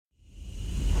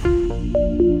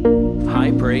High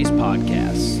Praise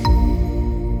Podcasts.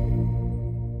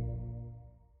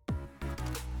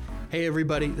 Hey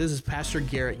everybody, this is Pastor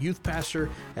Garrett, youth pastor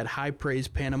at High Praise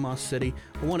Panama City.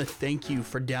 I want to thank you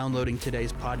for downloading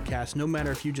today's podcast. No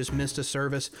matter if you just missed a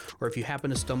service or if you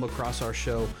happen to stumble across our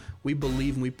show, we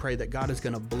believe and we pray that God is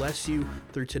going to bless you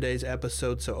through today's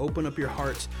episode. So open up your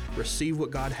hearts, receive what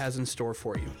God has in store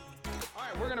for you. All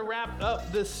right, we're going to wrap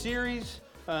up this series.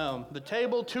 The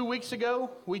table 2 weeks ago,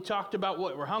 we talked about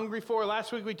what we're hungry for.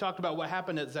 Last week, we talked about what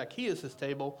happened at Zacchaeus'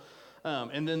 table.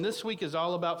 And then this week is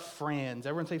all about friends.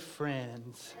 Everyone say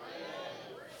friends.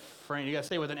 Friend. You got to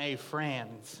say it with an A,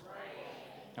 friends.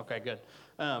 Okay, good.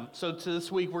 So to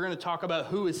this week, we're going to talk about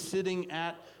who is sitting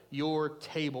at your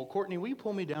table. Courtney, will you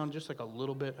pull me down just like a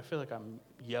little bit? I feel like I'm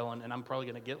yelling, and I'm probably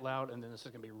going to get loud, and then this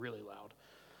is going to be really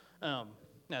loud.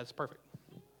 That's perfect.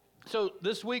 So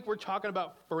this week, we're talking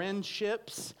about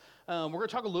friendships. We're going to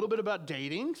talk a little bit about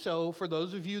dating. So for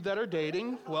those of you that are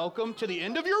dating, welcome to the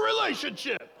end of your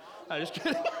relationship. I'm just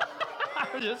kidding.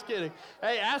 I'm just kidding.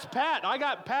 Hey, ask Pat. I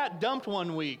got Pat dumped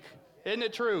 1 week. Isn't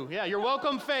it true? Yeah, you're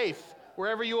welcome, Faith,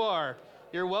 wherever you are.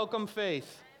 You're welcome,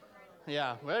 Faith.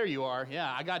 Yeah, there you are.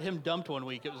 Yeah, I got him dumped 1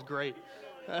 week. It was great.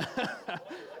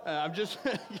 I'm just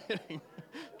kidding.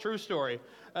 True story.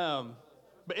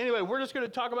 But anyway, we're just going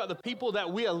to talk about the people that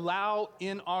we allow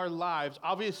in our lives.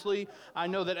 Obviously, I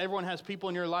know that everyone has people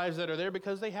in your lives that are there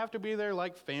because they have to be there,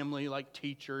 like family, like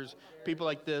teachers, people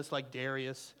like this, like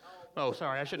Darius. Oh,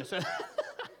 sorry, I shouldn't have said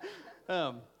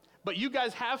that. But you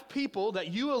guys have people that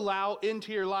you allow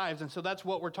into your lives, and so that's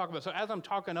what we're talking about. So as I'm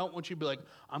talking, I don't want you to be like,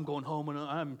 I'm going home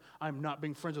and I'm not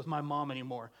being friends with my mom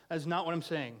anymore. That's not what I'm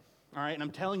saying, all right? And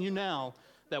I'm telling you now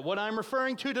that what I'm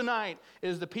referring to tonight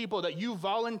is the people that you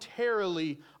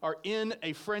voluntarily are in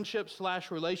a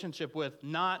friendship/relationship with,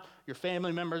 not your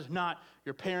family members, not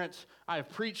your parents. I have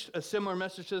preached a similar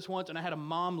message to this once, and I had a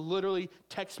mom literally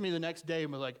text me the next day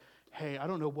and was like, hey, I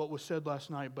don't know what was said last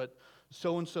night, but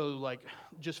so-and-so like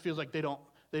just feels like they don't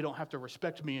have to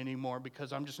respect me anymore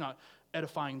because I'm just not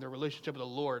edifying their relationship with the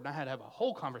Lord. And I had to have a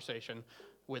whole conversation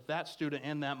with that student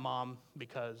and that mom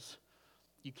because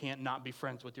you can't not be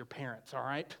friends with your parents, all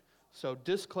right? So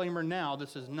disclaimer now,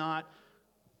 this does not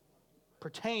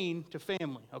pertain to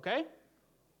family, okay?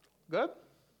 Good?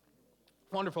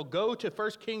 Wonderful. Go to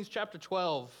 1 Kings chapter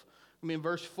 12. I mean,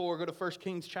 verse 4, go to 1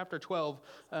 Kings chapter 12.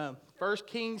 1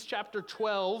 Kings chapter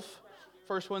 12,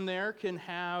 first one there can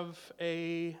have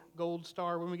a gold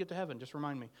star when we get to heaven. Just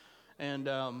remind me. And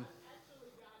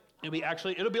it'll be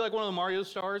like one of the Mario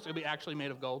stars. It'll be actually made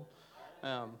of gold.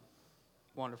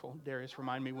 Wonderful. Darius,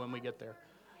 remind me when we get there.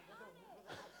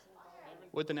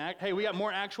 Hey, we got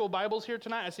more actual Bibles here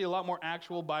tonight. I see a lot more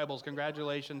actual Bibles.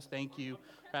 Congratulations. Thank you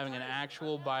for having an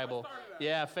actual Bible.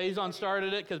 Yeah, Faison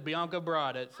started it because Bianca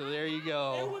brought it. So there you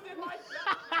go.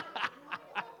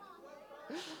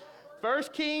 1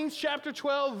 Kings chapter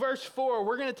 12, verse 4.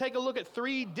 We're going to take a look at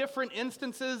 3 different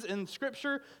instances in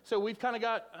Scripture. So we've kind of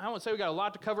got, I won't say we got a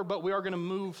lot to cover, but we are going to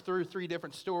move through 3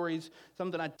 different stories,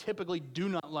 something I typically do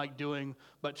not like doing,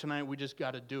 but tonight we just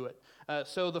got to do it.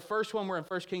 So the first one, we're in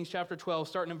 1 Kings chapter 12,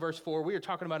 starting in verse 4. We are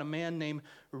talking about a man named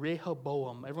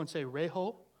Rehoboam. Everyone say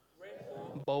Rehoboam.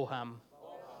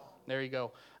 There you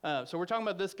go. So we're talking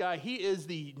about this guy. He is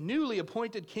the newly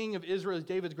appointed king of Israel,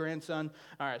 David's grandson.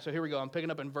 All right, so here we go. I'm picking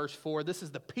up in verse 4. This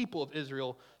is the people of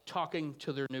Israel talking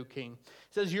to their new king.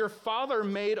 It says, your father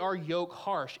made our yoke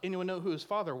harsh. Anyone know who his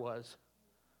father was?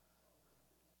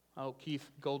 Oh, Keith,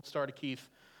 gold star to Keith.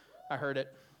 I heard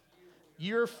it.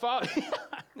 Your father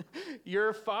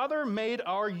made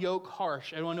our yoke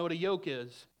harsh. Anyone know what a yoke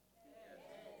is?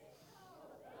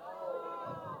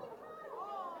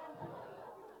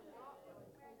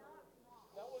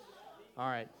 All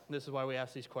right, this is why we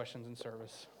ask these questions in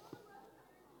service.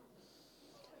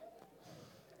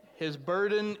 His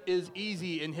burden is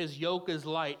easy and his yoke is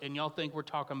light, and y'all think we're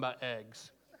talking about eggs.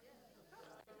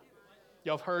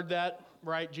 Y'all have heard that,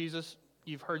 right, Jesus?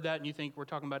 You've heard that and you think we're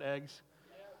talking about eggs?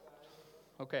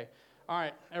 Okay. All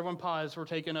right, everyone pause. We're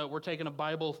taking a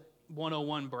Bible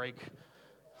 101 break.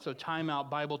 So time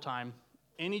out, Bible time.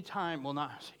 Anytime, well,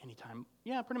 not anytime.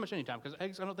 Yeah, pretty much anytime, because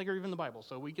eggs I don't think are even in the Bible.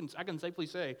 So I can safely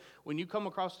say, when you come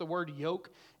across the word yoke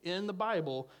in the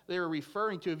Bible, they are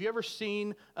referring to. Have you ever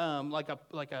seen like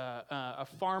a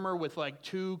farmer with like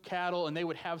 2 cattle, and they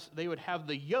would have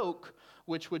the yoke,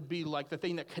 which would be like the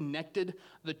thing that connected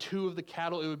the 2 of the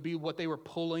cattle. It would be what they were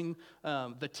pulling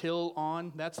the till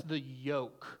on. That's the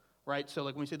yoke. Right? So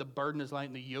like when we say the burden is light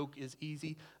and the yoke is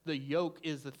easy, the yoke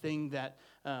is the thing that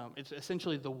it's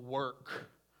essentially the work,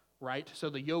 right? So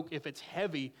the yoke, if it's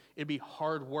heavy, it'd be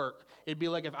hard work. It'd be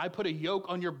like if I put a yoke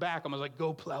on your back, I'm like,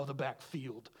 go plow the back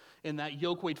field. And that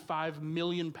yoke weighed 5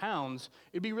 million pounds.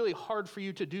 It'd be really hard for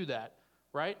you to do that,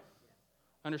 right?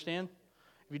 Understand?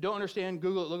 If you don't understand,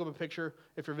 Google it, look up a picture.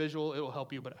 If you're visual, it will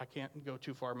help you, but I can't go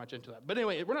too far much into that. But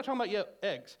anyway, we're not talking about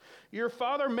eggs. Your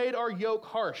father made our yoke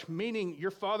harsh, meaning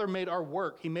your father made our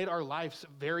work. He made our lives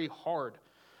very hard.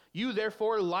 You,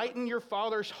 therefore, lighten your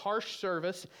father's harsh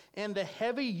service and the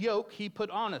heavy yoke he put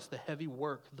on us, the heavy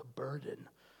work, the burden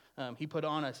he put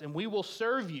on us, and we will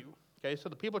serve you. Okay, so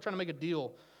the people are trying to make a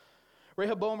deal.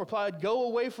 Rehoboam replied, go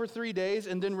away for 3 days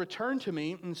and then return to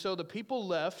me. And so the people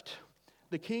left.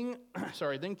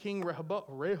 Then King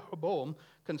Rehoboam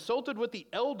consulted with the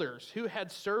elders who had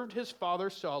served his father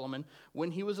Solomon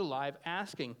when he was alive,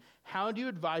 asking, how do you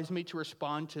advise me to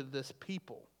respond to this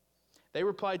people? They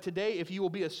replied, today, if you will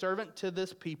be a servant to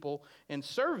this people and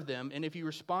serve them, and if you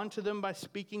respond to them by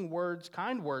speaking words,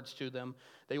 kind words to them,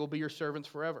 they will be your servants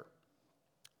forever.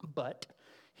 But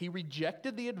he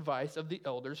rejected the advice of the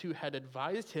elders who had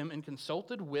advised him and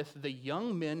consulted with the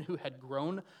young men who had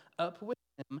grown up with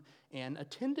him and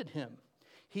attended him.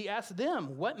 He asked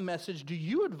them, what message do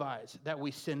you advise that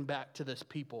we send back to this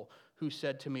people who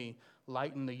said to me,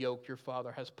 lighten the yoke your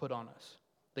father has put on us?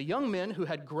 The young men who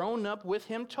had grown up with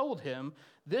him told him,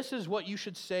 this is what you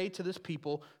should say to this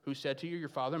people who said to you, your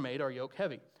father made our yoke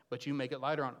heavy, but you make it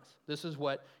lighter on us. This is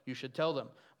what you should tell them.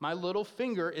 My little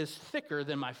finger is thicker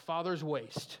than my father's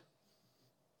waist.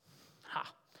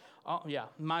 Ha. Oh, yeah.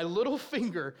 My little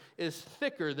finger is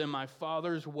thicker than my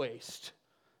father's waist.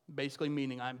 Basically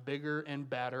meaning I'm bigger and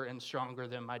badder and stronger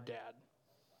than my dad.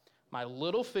 My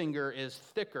little finger is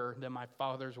thicker than my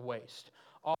father's waist.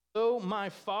 Although my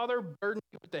father burdened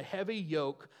you with the heavy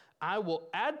yoke, I will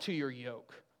add to your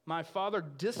yoke. My father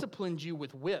disciplined you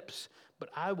with whips, but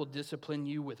I will discipline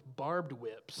you with barbed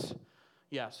whips.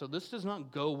 Yeah, so this does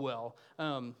not go well.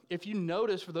 If you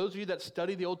notice, for those of you that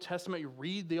study the Old Testament, you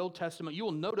read the Old Testament, you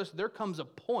will notice there comes a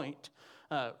point,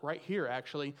 right here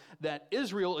actually, that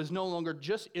Israel is no longer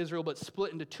just Israel, but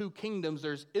split into two kingdoms.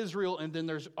 There's Israel, and then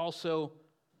there's also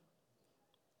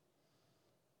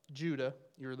Judah.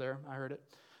 You were there, I heard it.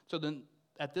 So then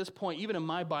at this point, even in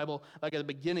my Bible, like at the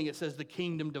beginning, it says the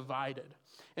kingdom divided.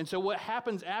 And so what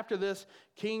happens after this,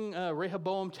 King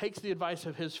Rehoboam takes the advice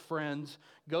of his friends,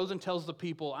 goes and tells the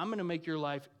people, I'm going to make your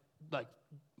life like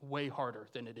way harder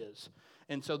than it is.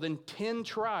 And so then 10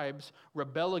 tribes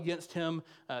rebel against him.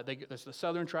 There's the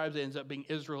southern tribes. It ends up being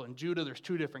Israel and Judah. There's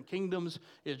two different kingdoms.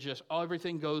 It's just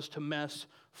everything goes to mess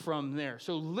from there.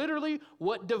 So literally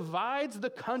what divides the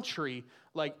country,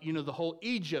 like, the whole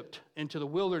Egypt into the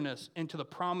wilderness, into the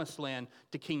promised land,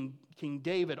 to King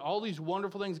David, all these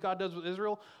wonderful things God does with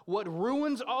Israel, what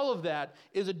ruins all of that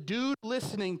is a dude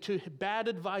listening to bad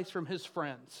advice from his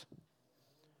friends.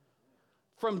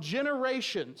 From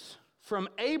generations, from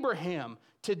Abraham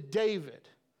to David,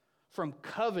 from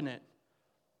covenant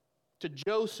to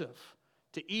Joseph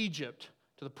to Egypt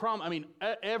to the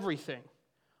everything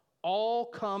all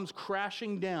comes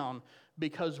crashing down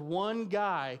because one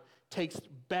guy takes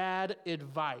bad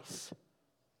advice.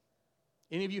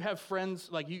 Any of you have friends,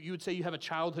 like you would say you have a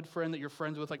childhood friend that you're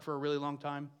friends with like for a really long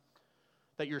time,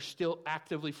 that you're still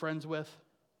actively friends with?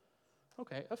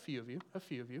 Okay, a few of you.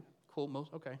 Cool,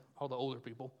 all the older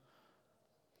people.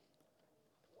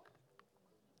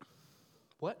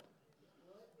 What?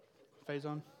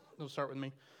 Faison? They'll start with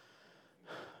me.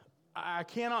 I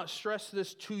cannot stress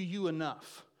this to you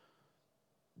enough.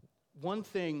 One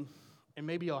thing, and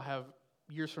maybe I'll have,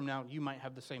 years from now, you might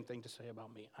have the same thing to say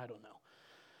about me. I don't know.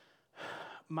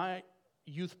 My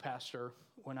youth pastor,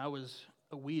 when I was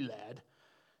a wee lad,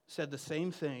 said the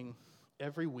same thing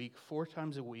every week, 4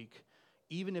 times a week,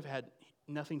 even if it had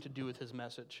nothing to do with his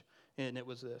message. And it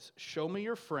was this: show me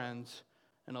your friends,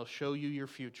 and I'll show you your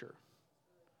future.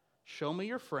 Show me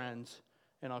your friends,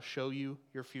 and I'll show you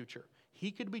your future.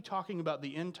 He could be talking about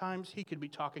the end times. He could be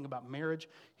talking about marriage.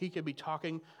 He could be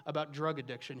talking about drug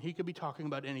addiction. He could be talking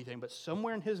about anything. But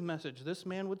somewhere in his message, this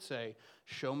man would say,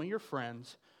 show me your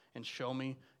friends and show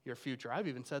me your future. I've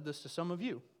even said this to some of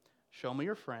you. Show me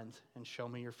your friends and show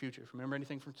me your future. If you remember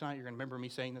anything from tonight, you're going to remember me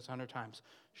saying this 100 times.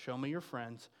 Show me your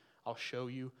friends. I'll show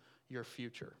you your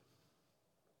future.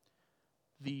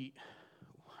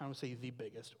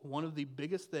 One of the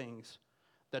biggest things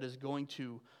that is going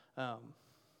to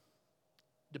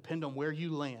depend on where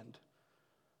you land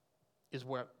is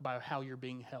by how you're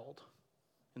being held.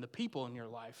 And the people in your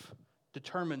life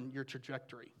determine your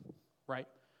trajectory, right?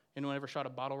 Anyone ever shot a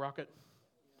bottle rocket?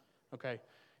 Okay.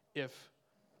 If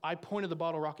I pointed the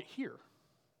bottle rocket here,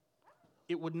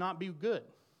 it would not be good,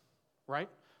 right?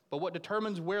 But what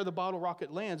determines where the bottle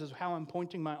rocket lands is how I'm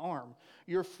pointing my arm.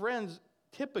 Your friends,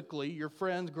 typically, your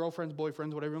friends, girlfriends,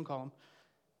 boyfriends, whatever you want to call them,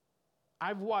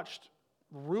 I've watched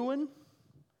ruin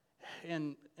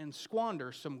and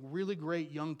squander some really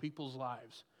great young people's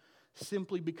lives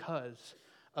simply because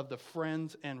of the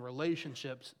friends and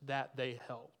relationships that they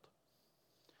held.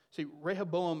 See,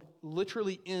 Rehoboam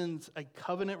literally ends a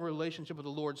covenant relationship with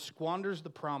the Lord, squanders the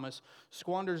promise,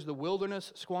 squanders the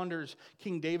wilderness, squanders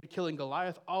King David killing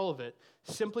Goliath, all of it,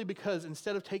 simply because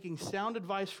instead of taking sound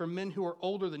advice from men who are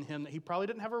older than him that he probably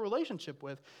didn't have a relationship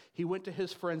with, he went to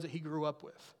his friends that he grew up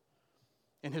with.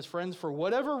 And his friends, for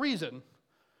whatever reason,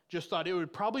 just thought it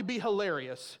would probably be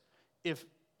hilarious if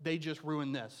they just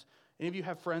ruined this. Any of you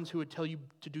have friends who would tell you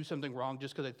to do something wrong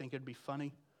just because they think it'd be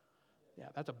funny? Yeah,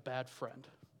 that's a bad friend.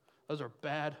 Those are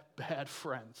bad, bad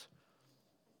friends.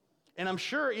 And I'm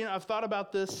sure, I've thought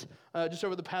about this just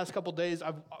over the past couple days.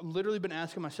 I've literally been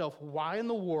asking myself, why in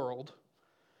the world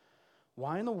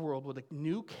would the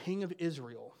new king of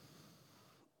Israel,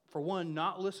 for one,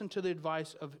 not listen to the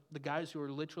advice of the guys who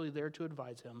are literally there to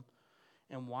advise him?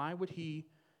 And why would he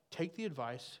take the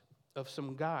advice of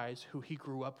some guys who he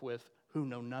grew up with who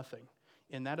know nothing?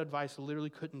 And that advice literally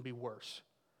couldn't be worse.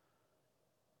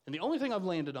 And the only thing I've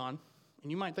landed on, and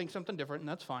you might think something different, and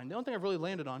that's fine. The only thing I've really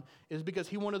landed on is because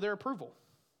he wanted their approval.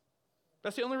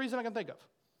 That's the only reason I can think of.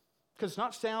 Because it's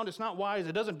not sound, it's not wise,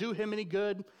 it doesn't do him any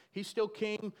good. He's still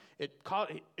king. It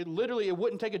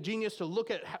wouldn't take a genius to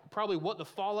look at probably what the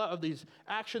fallout of these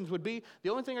actions would be. The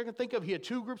only thing I can think of, he had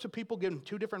two groups of people giving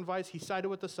two different advice. He sided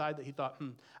with the side that he thought,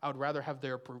 I would rather have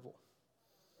their approval.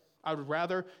 I'd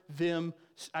rather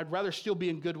still be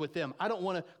in good with them. I don't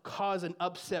want to cause an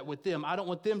upset with them. I don't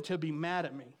want them to be mad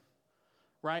at me.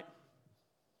 Right?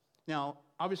 Now,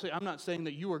 obviously, I'm not saying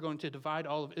that you are going to divide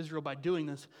all of Israel by doing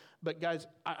this, but guys,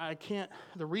 I can't,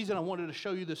 the reason I wanted to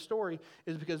show you this story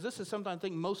is because this is something I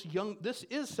think this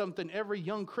is something every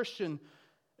young Christian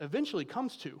eventually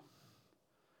comes to,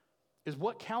 is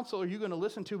what counsel are you going to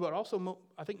listen to, but also,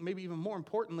 I think maybe even more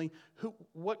importantly,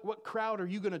 what crowd are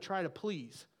you going to try to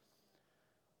please?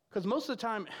 Because most of the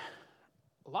time,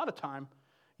 a lot of time,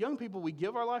 young people, we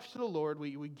give our lives to the Lord,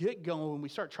 we get going, we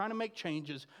start trying to make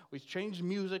changes, we change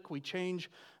music, we change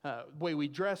the way we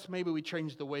dress, maybe we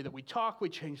change the way that we talk, we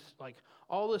change like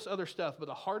all this other stuff, but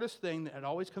the hardest thing that it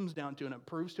always comes down to, and it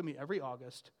proves to me every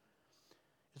August,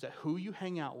 is that who you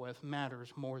hang out with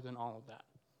matters more than all of that.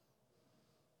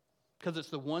 Because it's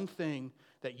the one thing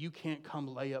that you can't come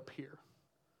lay up here.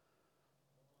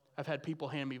 I've had people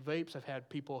hand me vapes. I've had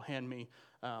people hand me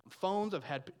phones. I've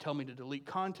had tell me to delete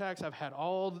contacts. I've had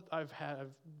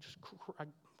just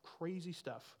crazy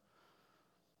stuff.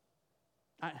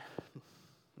 Never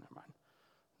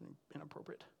mind.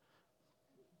 Inappropriate.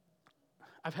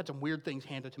 I've had some weird things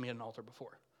handed to me at an altar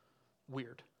before.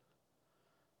 Weird.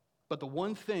 But the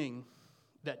one thing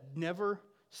that never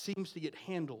seems to get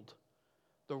handled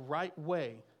the right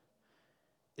way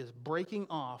is breaking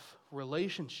off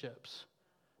relationships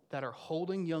that are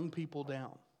holding young people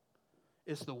down.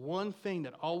 It's the one thing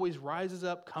that always rises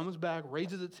up, comes back,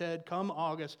 raises its head, come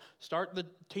August, start the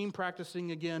team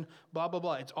practicing again, blah, blah,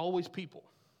 blah. It's always people.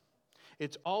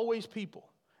 It's always people.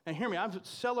 And hear me, I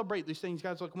celebrate these things,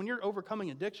 guys. Like when you're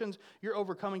overcoming addictions, you're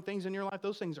overcoming things in your life,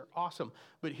 those things are awesome.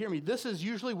 But hear me, this is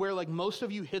usually where like most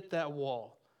of you hit that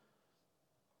wall.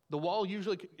 The wall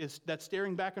usually is that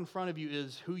staring back in front of you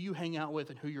is who you hang out with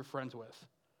and who you're friends with.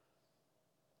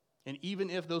 And even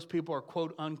if those people are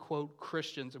quote unquote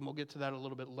Christians, and we'll get to that a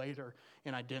little bit later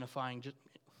in identifying just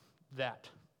that.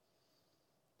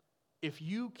 If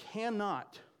you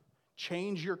cannot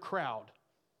change your crowd,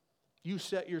 you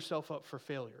set yourself up for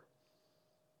failure.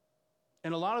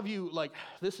 And a lot of you, I'm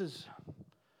just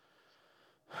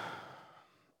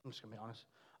going to be honest.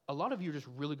 A lot of you are just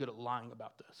really good at lying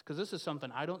about this, because this is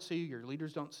something I don't see, your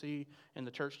leaders don't see, and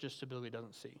the church just stability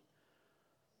doesn't see.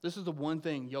 This is the one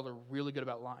thing y'all are really good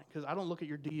about lying, because I don't look at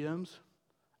your DMs.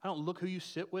 I don't look who you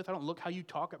sit with. I don't look how you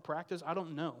talk at practice. I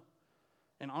don't know.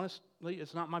 And honestly,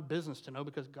 it's not my business to know,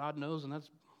 because God knows, and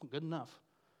that's good enough.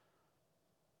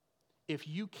 If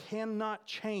you cannot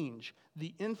change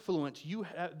the influence you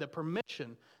have, the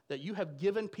permission that you have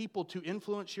given people to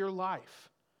influence your life,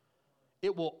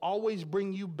 it will always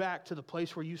bring you back to the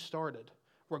place where you started,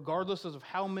 regardless of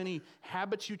how many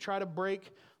habits you try to break,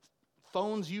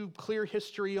 phones you clear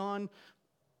history on,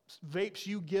 vapes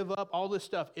you give up, all this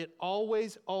stuff. It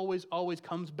always, always, always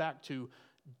comes back to,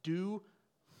 do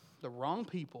the wrong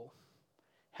people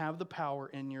have the power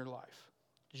in your life?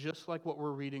 Just like what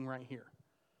we're reading right here.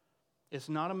 It's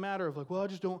not a matter of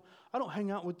I don't hang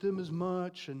out with them as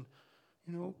much, and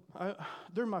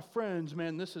they're my friends,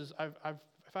 man. I've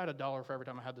if I had $1 for every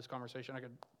time I had this conversation, I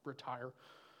could retire.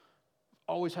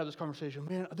 Always have this conversation.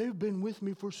 Man, they've been with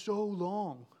me for so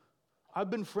long. I've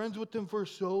been friends with them for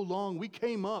so long. We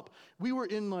came up. We were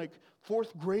in like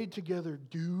 4th grade together,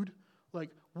 dude.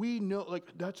 Like, we know, like,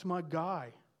 that's my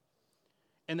guy.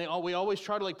 And we always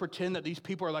try to like pretend that these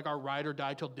people are like our ride or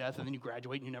die till death, and then you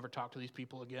graduate and you never talk to these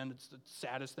people again. It's the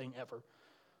saddest thing ever.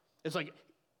 It's like,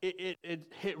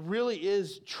 it really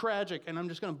is tragic, and I'm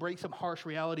just going to break some harsh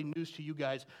reality news to you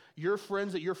guys. Your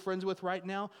friends that you're friends with right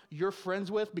now, you're friends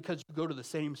with because you go to the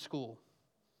same school.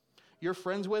 You're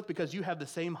friends with because you have the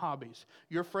same hobbies.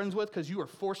 You're friends with because you are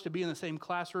forced to be in the same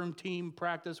classroom, team,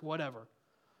 practice, whatever.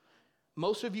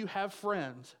 Most of you have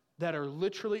friends that are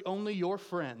literally only your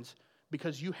friends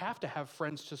because you have to have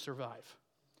friends to survive.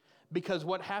 Because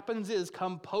what happens is,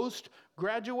 come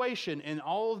post-graduation and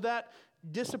all of that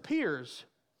disappears,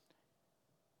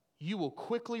 you will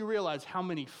quickly realize how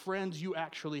many friends you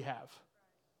actually have.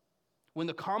 When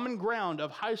the common ground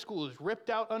of high school is ripped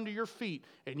out under your feet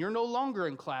and you're no longer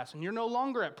in class and you're no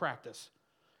longer at practice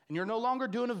and you're no longer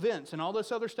doing events and all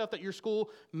this other stuff that your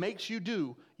school makes you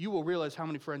do, you will realize how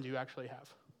many friends you actually have.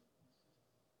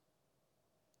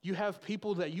 You have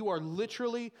people that you are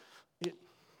literally, it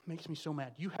makes me so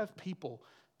mad. You have people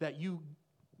that you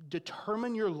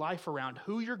determine your life around,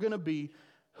 who you're going to be,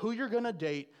 who you're going to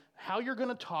date, how you're going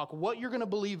to talk, what you're going to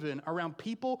believe in, around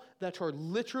people that are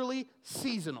literally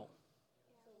seasonal.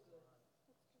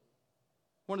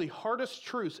 One of the hardest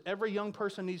truths every young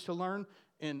person needs to learn,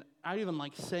 and I even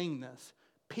like saying this,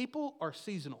 people are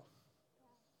seasonal.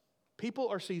 People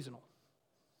are seasonal.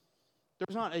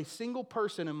 There's not a single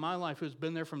person in my life who's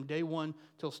been there from day one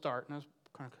till start. And I was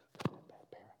kind of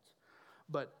bad parents.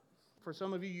 But for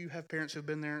some of you, you have parents who've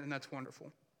been there, and that's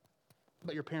wonderful.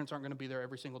 But your parents aren't going to be there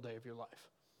every single day of your life.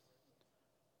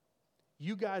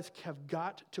 You guys have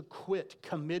got to quit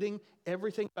committing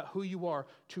everything about who you are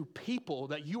to people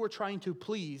that you are trying to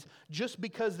please just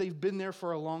because they've been there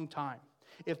for a long time.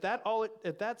 If that's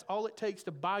all it takes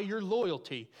to buy your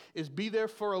loyalty is be there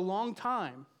for a long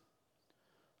time,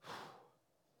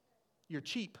 you're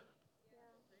cheap.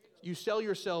 You sell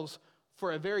yourselves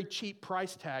for a very cheap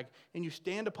price tag, and you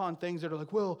stand upon things that are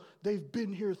like, well, they've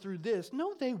been here through this.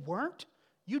 No, they weren't.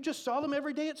 You just saw them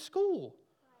every day at school.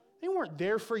 They weren't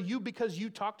there for you because you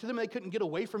talked to them. They couldn't get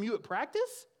away from you at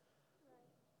practice.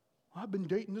 Well, I've been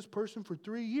dating this person for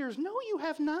 3 years. No, you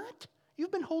have not.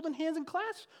 You've been holding hands in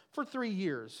class for 3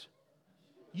 years.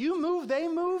 You move, they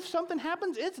move, something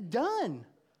happens, it's done.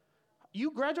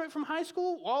 You graduate from high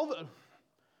school,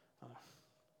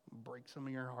 break some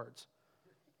of your hearts.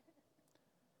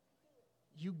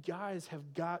 You guys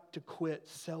have got to quit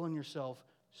selling yourself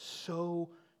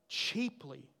so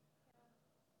cheaply.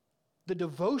 The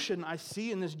devotion I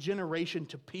see in this generation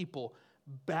to people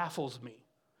baffles me,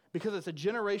 because it's a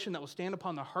generation that will stand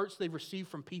upon the hurts they've received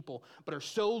from people, but are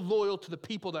so loyal to the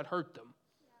people that hurt them.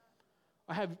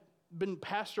 I have been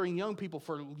pastoring young people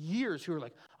for years who are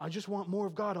like, I just want more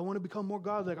of God. I want to become more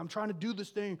godly. I'm trying to do this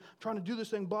thing,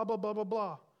 blah, blah, blah, blah,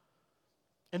 blah.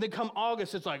 And then come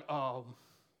August, it's like, oh,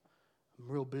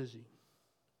 I'm real busy.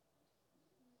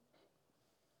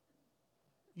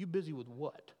 You busy with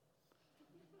what?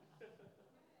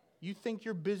 You think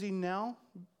you're busy now?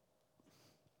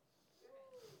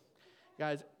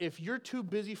 Guys, if you're too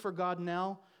busy for God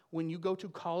now, when you go to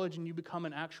college and you become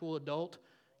an actual adult,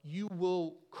 you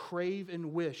will crave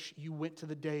and wish you went to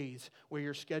the days where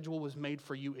your schedule was made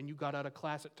for you and you got out of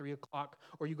class at 3 o'clock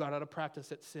or you got out of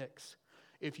practice at 6.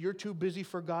 If you're too busy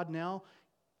for God now,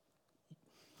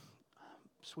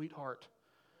 sweetheart,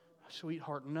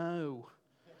 no.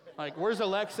 Like, where's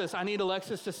Alexis? I need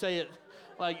Alexis to say it.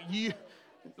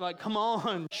 Like, come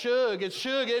on, Shug, it's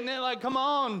Shug, isn't it? Like, come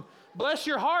on, bless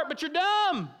your heart, but you're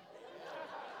dumb.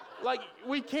 Like,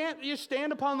 we can't, you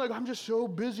stand upon, like, I'm just so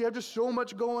busy, I have just so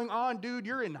much going on. Dude,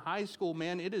 you're in high school,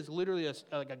 man. It is literally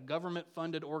like a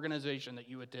government-funded organization that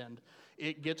you attend.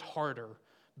 It gets harder.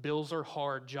 Bills are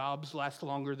hard. Jobs last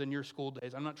longer than your school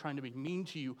days. I'm not trying to be mean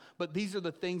to you, but these are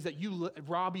the things that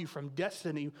rob you from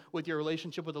destiny with your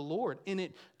relationship with the Lord, and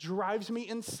it drives me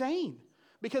insane.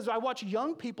 Because I watch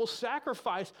young people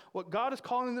sacrifice what God is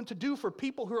calling them to do for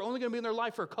people who are only going to be in their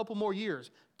life for a couple more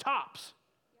years. Tops.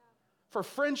 For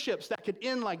friendships that could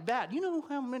end like that. You know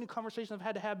how many conversations I've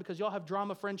had to have because y'all have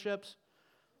drama friendships?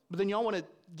 But then y'all want to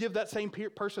give that same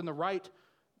person the right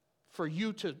for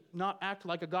you to not act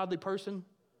like a godly person?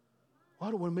 Well,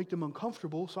 I don't want to make them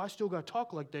uncomfortable, so I still got to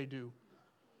talk like they do.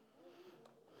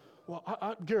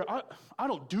 Well, Garrett, I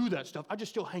don't do that stuff. I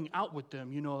just still hang out with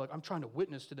them, you know, like I'm trying to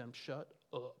witness to them. Shut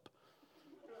up.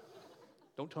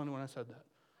 Don't tell anyone I said that.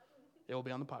 It will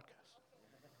be on the podcast.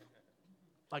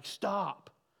 Like, stop.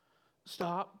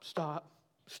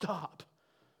 Stop.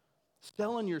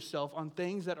 Selling yourself on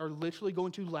things that are literally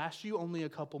going to last you only a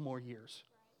couple more years.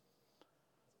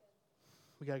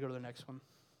 We got to go to the next one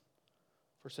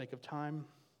for sake of time.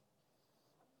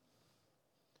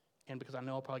 And because I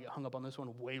know I'll probably get hung up on this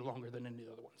one way longer than any of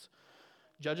the other ones.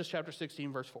 Judges chapter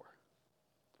 16, verse 4.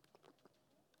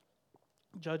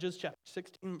 Judges chapter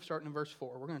 16, starting in verse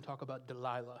 4. We're going to talk about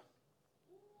Delilah.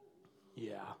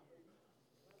 Yeah.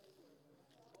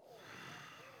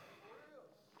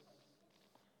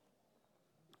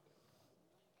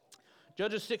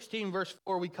 Judges 16, verse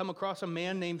 4, we come across a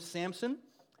man named Samson.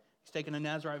 He's taken a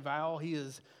Nazirite vow. He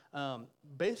is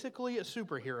basically a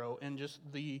superhero in just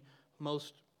the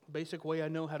most basic way I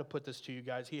know how to put this to you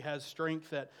guys. He has strength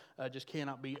that just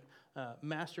cannot be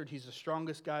mastered. He's the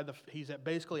strongest guy. He's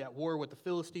basically at war with the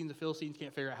Philistines. The Philistines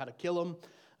can't figure out how to kill him.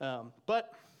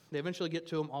 But they eventually get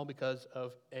to him all because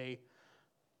of a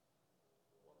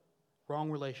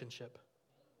wrong relationship.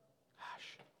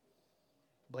 Gosh.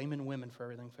 Blaming women for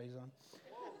everything, Faison.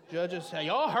 Judges, hey,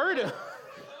 y'all heard him.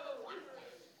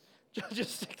 Judges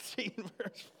 16,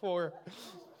 verse 4.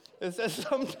 It says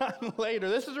sometime later,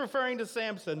 this is referring to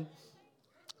Samson.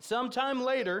 Sometime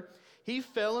later, he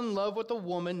fell in love with a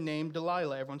woman named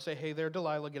Delilah. Everyone say, hey there,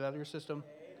 Delilah, get out of your system.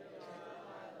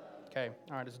 Okay,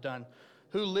 all right, it's done.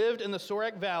 Who lived in the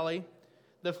Sorek Valley.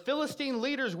 The Philistine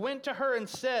leaders went to her and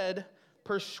said,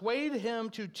 persuade him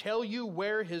to tell you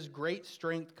where his great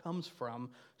strength comes from,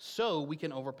 so we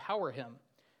can overpower him.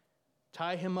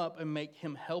 Tie him up and make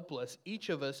him helpless. Each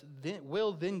of us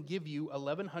will then give you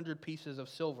 1,100 pieces of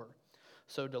silver.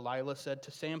 So Delilah said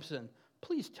to Samson,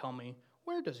 please tell me,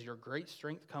 where does your great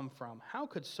strength come from? How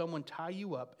could someone tie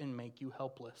you up and make you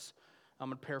helpless? I'm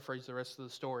going to paraphrase the rest of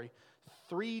the story.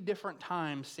 3 different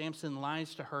times, Samson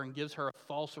lies to her and gives her a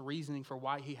false reasoning for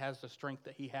why he has the strength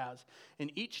that he has.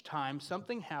 And each time,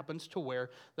 something happens to where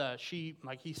she,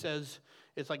 like he says,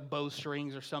 it's like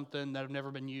bowstrings or something that have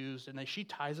never been used. And then she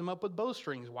ties him up with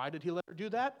bowstrings. Why did he let her do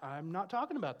that? I'm not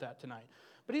talking about that tonight.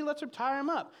 But he lets her tie him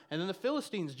up. And then the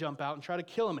Philistines jump out and try to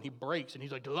kill him. And he breaks. And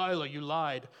he's like, Delilah, you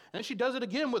lied. And then she does it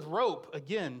again with rope.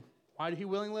 Again, why did he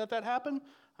willingly let that happen?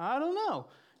 I don't know.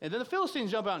 And then the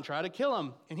Philistines jump out and try to kill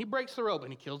him. And he breaks the rope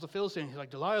and he kills the Philistine. He's like,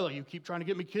 Delilah, you keep trying to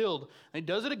get me killed. And he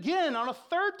does it again. On a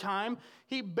third time,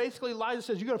 he basically lies and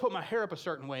says, you got to put my hair up a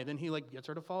certain way. Then he gets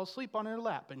her to fall asleep on her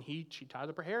lap. And she ties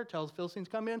up her hair, tells the Philistines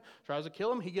come in, tries to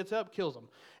kill him. He gets up, kills him.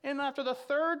 And after the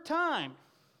third time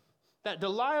that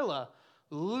Delilah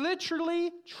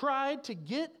literally tried to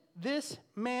get this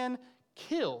man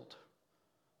killed,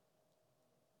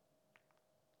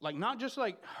 like not just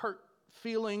like hurt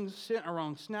feelings, sent her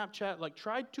on Snapchat,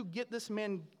 tried to get this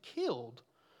man killed,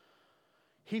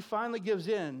 he finally gives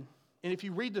in. And if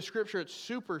you read the scripture, it's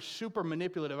super, super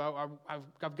manipulative.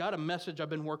 I've got a message I've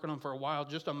been working on for a while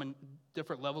just on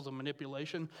different levels of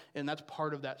manipulation, and that's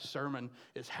part of that sermon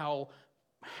is how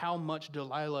much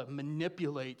Delilah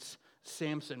manipulates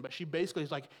Samson. But she basically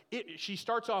is like, she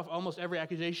starts off almost every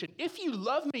accusation, if you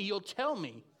love me, you'll tell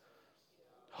me.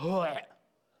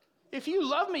 If you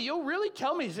love me, you'll really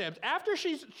tell me, Samson. After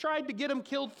she's tried to get him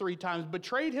killed 3 times,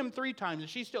 betrayed him 3 times, and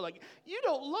she's still like, you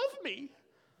don't love me.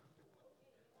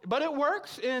 But it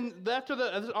works, and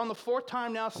on the 4th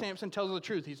time now, Samson tells her the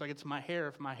truth. He's like, it's my hair.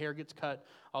 If my hair gets cut,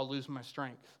 I'll lose my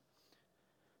strength.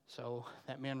 So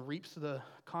that man reaps the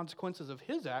consequences of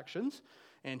his actions,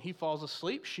 and he falls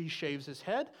asleep. She shaves his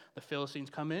head. The Philistines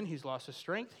come in. He's lost his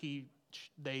strength.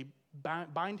 They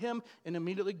bind him and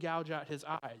immediately gouge out his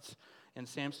eyes. And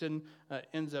Samson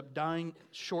ends up dying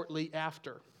shortly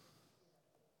after.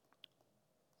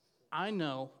 I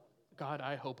know, God,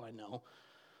 I hope I know,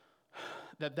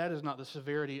 that is not the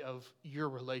severity of your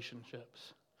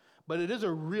relationships. But it is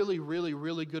a really, really,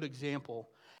 really good example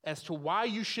as to why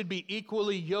you should be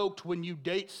equally yoked when you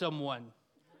date someone.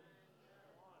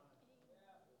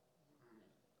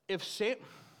 If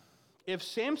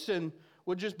Samson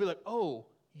would just be like, oh,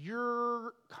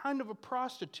 you're kind of a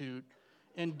prostitute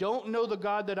and don't know the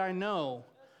God that I know,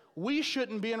 we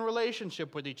shouldn't be in a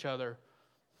relationship with each other.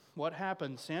 What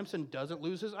happens? Samson doesn't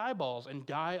lose his eyeballs and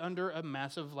die under a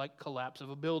massive collapse of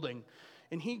a building.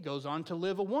 And he goes on to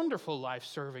live a wonderful life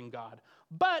serving God.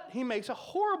 But he makes a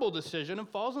horrible decision and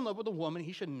falls in love with a woman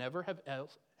he should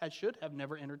have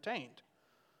never entertained.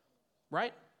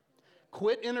 Right?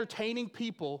 Quit entertaining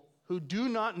people who do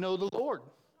not know the Lord.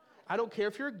 I don't care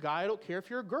if you're a guy, I don't care if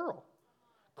you're a girl.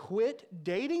 Quit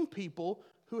dating people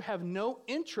who have no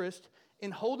interest in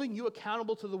holding you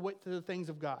accountable to the things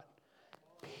of God.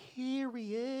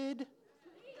 Period.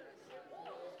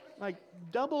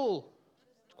 Double,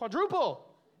 quadruple.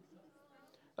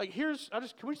 Like can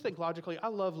we just think logically? I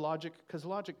love logic because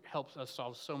logic helps us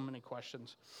solve so many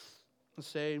questions. Let's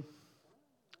say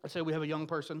we have a young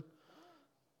person.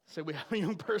 Say we have a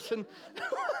young person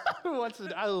who wants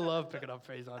to, I love picking up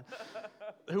Faison,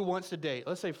 who wants to date.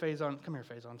 Let's say Faison, come here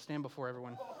Faison, stand before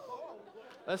everyone.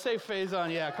 Let's say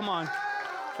Faison, yeah, come on.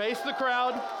 Face the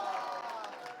crowd.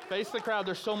 Face the crowd,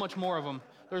 there's so much more of them.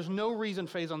 There's no reason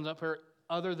Faison's up here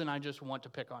other than I just want to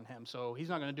pick on him. So he's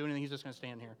not going to do anything, he's just going to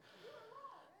stand here.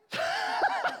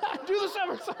 Do the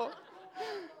somersault.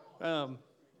 What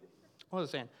was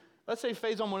I saying? Let's say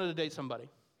Faison wanted to date somebody.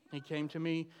 He came to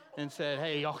me and said,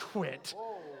 hey, I'll quit.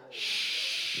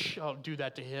 Shh, I'll do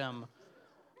that to him.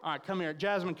 All right, come here.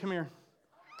 Jasmine, come here.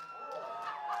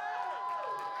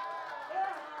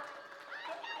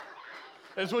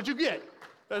 That's what you get.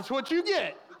 That's what you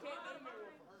get.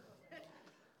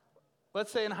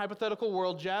 Let's say in a hypothetical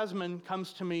world, Jasmine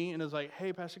comes to me and is like,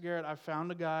 hey, Pastor Garrett, I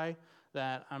found a guy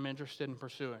that I'm interested in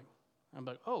pursuing. I'm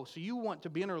like, oh, so you want to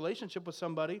be in a relationship with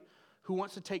somebody who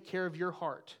wants to take care of your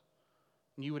heart?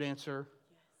 And you would answer,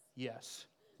 yes.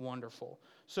 Wonderful.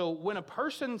 So when a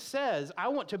person says, I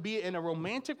want to be in a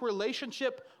romantic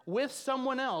relationship with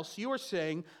someone else, you are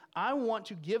saying, I want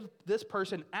to give this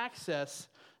person access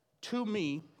to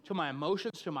me, to my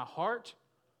emotions, to my heart.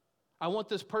 I want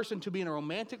this person to be in a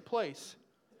romantic place.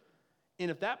 And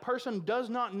if that person does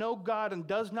not know God and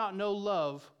does not know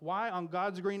love, why on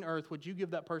God's green earth would you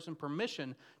give that person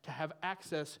permission to have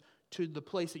access to the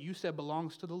place that you said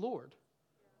belongs to the Lord?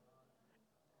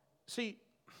 See,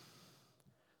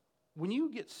 when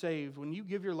you get saved, when you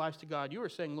give your life to God, you are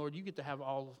saying, Lord, you get to have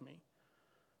all of me.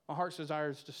 My heart's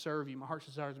desire is to serve you. My heart's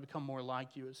desire is to become more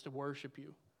like you. It's to worship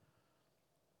you.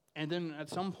 And then at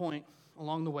some point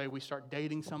along the way, we start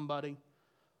dating somebody,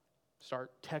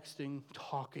 start texting,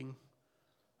 talking.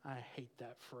 I hate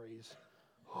that phrase.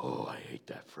 Oh, I hate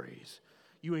that phrase.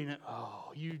 You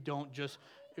don't just,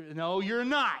 no, you're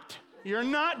not. You're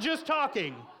not just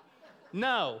talking.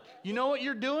 No. You know what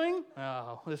you're doing?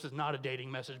 Oh, this is not a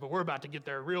dating message, but we're about to get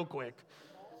there real quick.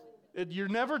 You're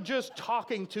never just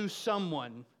talking to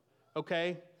someone,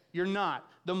 okay? You're not.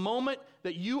 The moment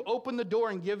that you open the door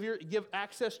and give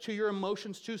access to your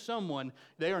emotions to someone,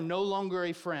 they are no longer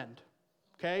a friend,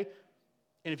 okay?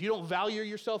 And if you don't value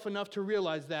yourself enough to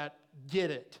realize that,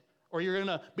 get it. Or you're going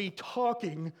to be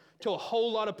talking to a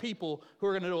whole lot of people who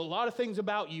are going to know a lot of things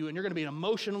about you, and you're going to be an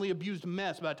emotionally abused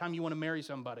mess by the time you want to marry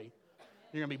somebody.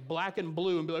 You're going to be black and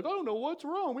blue and be like, I don't know what's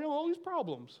wrong. We have all these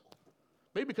problems.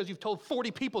 Maybe because you've told 40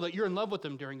 people that you're in love with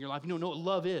them during your life. You don't know what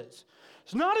love is.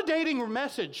 It's not a dating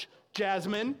message,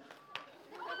 Jasmine.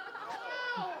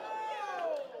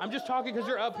 I'm just talking because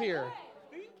you're up here.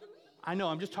 I know,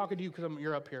 I'm just talking to you because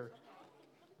you're up here.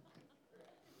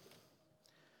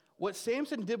 What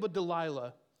Samson did with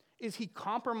Delilah is he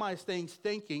compromised things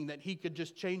thinking that he could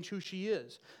just change who she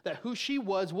is. That who she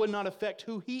was would not affect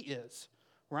who he is,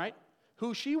 right?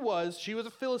 Who she was a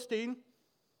Philistine.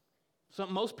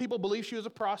 Most people believe she was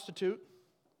a prostitute.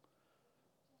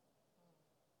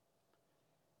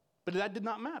 But that did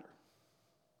not matter.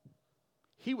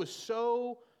 He was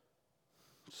so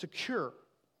secure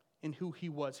in who he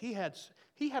was. He had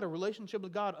a relationship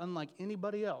with God unlike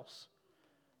anybody else.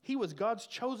 He was God's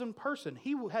chosen person.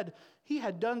 He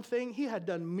had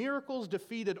done miracles,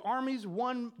 defeated armies,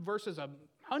 1 versus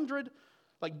 100,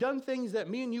 done things that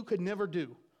me and you could never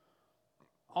do.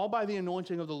 All by the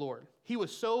anointing of the Lord. He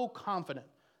was so confident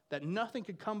that nothing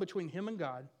could come between him and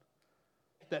God,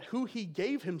 that who he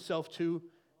gave himself to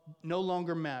no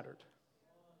longer mattered.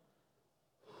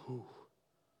 Whew.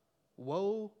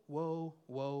 Woe, woe,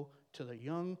 woe to the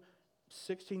young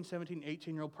 16, 17,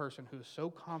 18-year-old person who is so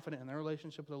confident in their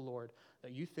relationship with the Lord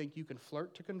that you think you can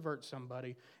flirt to convert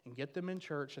somebody and get them in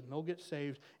church and they'll get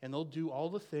saved and they'll do all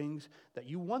the things that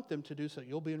you want them to do so that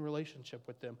you'll be in relationship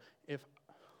with them.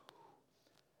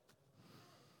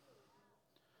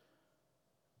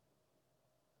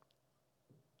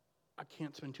 I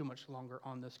can't spend too much longer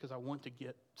on this because I want to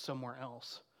get somewhere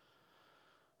else.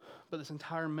 But this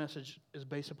entire message is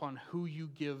based upon who you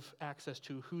give access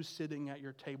to, who's sitting at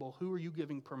your table, who are you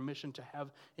giving permission to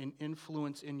have an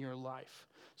influence in your life.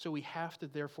 So we have to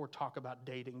therefore talk about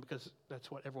dating because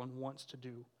that's what everyone wants to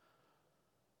do.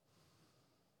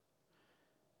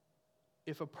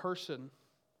 If a person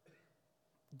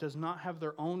does not have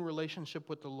their own relationship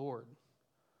with the Lord,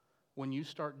 when you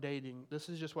start dating, this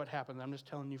is just what happens. I'm just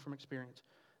telling you from experience.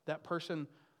 That person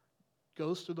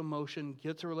goes through the motion,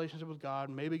 gets a relationship with God,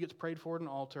 maybe gets prayed for at an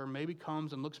altar, maybe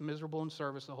comes and looks miserable in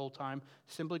service the whole time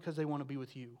simply because they want to be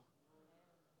with you.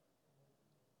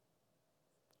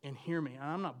 And hear me, and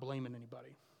I'm not blaming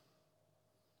anybody.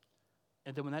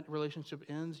 And then when that relationship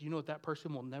ends, you know what that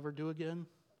person will never do again?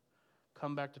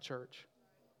 Come back to church.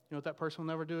 You know what that person will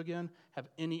never do again? Have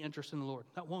any interest in the Lord.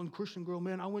 That one Christian girl,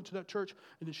 man, I went to that church,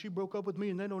 and then she broke up with me,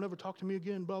 and they don't ever talk to me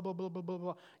again, blah, blah, blah, blah, blah,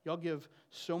 blah. Y'all give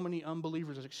so many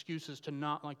unbelievers excuses to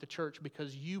not like the church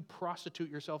because you prostitute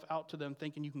yourself out to them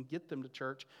thinking you can get them to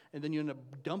church, and then you end up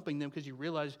dumping them because you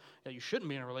realize that you shouldn't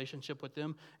be in a relationship with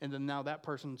them, and then now that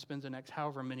person spends the next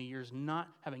however many years not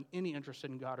having any interest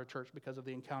in God or church because of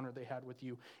the encounter they had with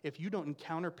you. If you don't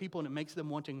encounter people and it makes them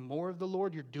wanting more of the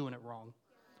Lord, you're doing it wrong.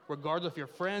 Regardless if you're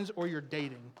friends or you're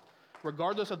dating,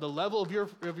 regardless of the level of your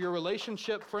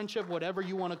relationship, friendship, whatever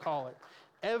you want to call it,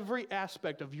 every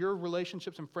aspect of your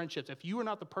relationships and friendships, if you are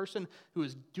not the person who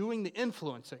is doing the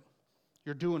influencing,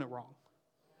 you're doing it wrong.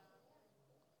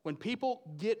 When people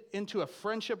get into a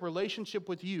friendship relationship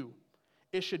with you,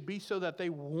 it should be so that they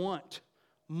want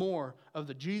more of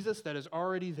the Jesus that is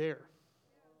already there.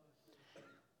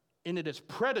 And it is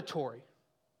predatory.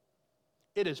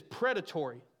 It is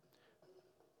predatory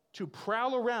to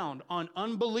prowl around on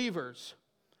unbelievers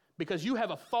because you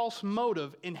have a false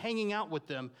motive in hanging out with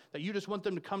them, that you just want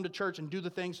them to come to church and do the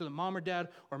things so that mom or dad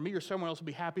or me or someone else will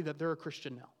be happy that they're a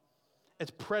Christian now.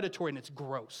 It's predatory and it's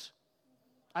gross.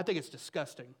 I think it's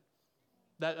disgusting.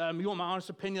 You want my honest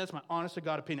opinion? That's my honest to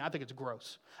God opinion. I think it's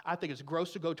gross. I think it's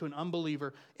gross to go to an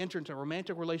unbeliever, enter into a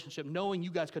romantic relationship knowing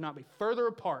you guys could not be further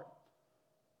apart,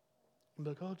 and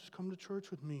be like, oh, just come to church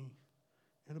with me.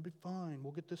 It'll be fine.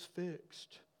 We'll get this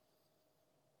fixed.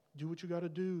 Do what you got to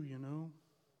do, you know.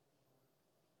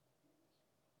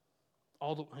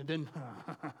 And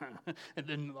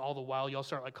then all the while y'all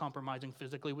start like compromising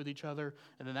physically with each other,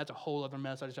 and then that's a whole other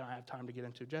mess I just don't have time to get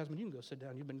into. Jasmine, you can go sit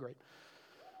down. You've been great.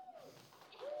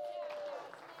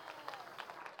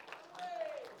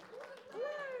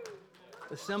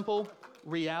 The simple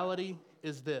reality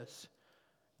is this.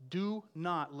 Do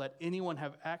not let anyone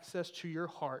have access to your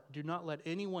heart. Do not let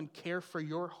anyone care for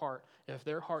your heart if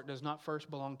their heart does not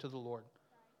first belong to the Lord.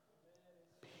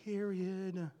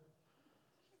 Period.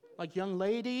 Like young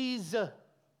ladies,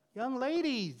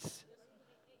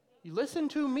 you listen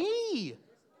to me.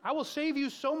 I will save you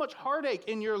so much heartache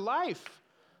in your life.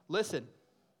 Listen.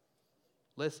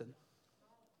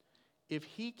 If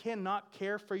he cannot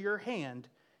care for your hand,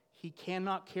 he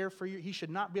should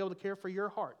not be able to care for your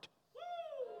heart.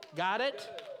 Got it?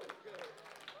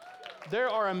 There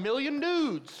are a million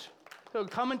dudes who'll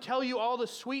come and tell you all the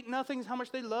sweet nothings, how much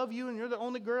they love you, and you're the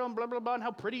only girl, and blah, blah, blah, and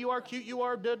how pretty you are, cute you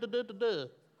are, da, da, da, da, da.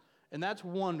 And that's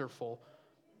wonderful.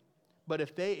 But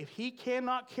if he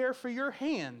cannot care for your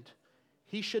hand,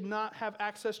 he should not have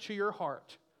access to your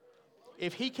heart.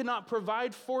 If he cannot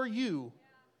provide for you,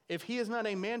 if he is not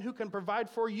a man who can provide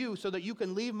for you so that you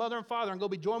can leave mother and father and go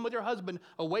be joined with your husband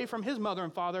away from his mother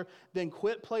and father, then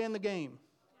quit playing the game.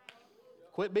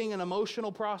 Quit being an emotional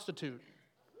prostitute.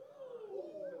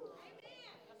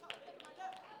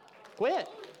 Quit.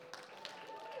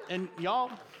 And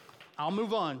y'all, I'll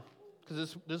move on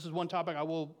because this is one topic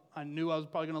I knew I was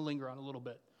probably going to linger on a little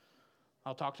bit.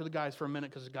 I'll talk to the guys for a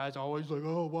minute because the guys are always like,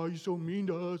 oh, why are you so mean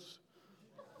to us?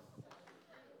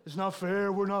 It's not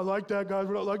fair. We're not like that, guys.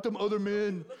 We're not like them other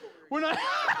men. We're not.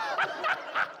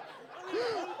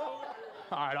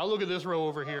 All right, I'll look at this row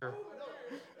over here.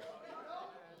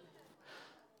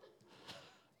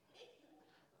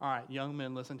 All right, young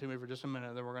men, listen to me for just a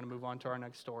minute, then we're going to move on to our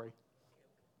next story.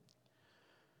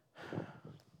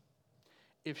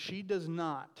 If she does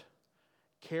not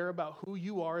care about who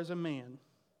you are as a man,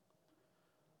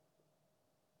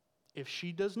 if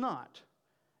she does not,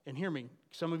 and hear me,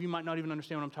 some of you might not even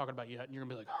understand what I'm talking about yet, and you're going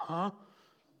to be like, huh?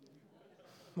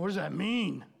 What does that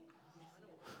mean?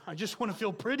 I just want to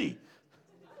feel pretty.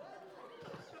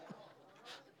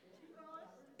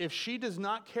 If she does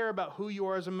not care about who you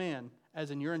are as a man, as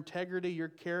in your integrity, your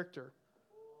character,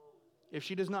 if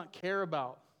she does not care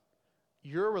about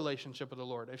your relationship with the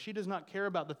Lord, if she does not care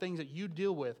about the things that you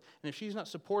deal with, and if she's not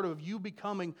supportive of you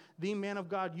becoming the man of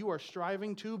God you are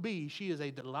striving to be, she is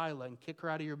a Delilah, and kick her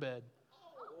out of your bed.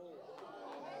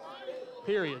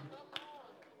 Period.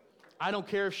 I don't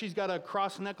care if she's got a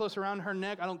cross necklace around her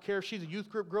neck. I don't care if she's a youth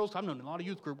group girl. I've known a lot of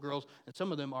youth group girls, and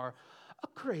some of them are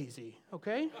crazy,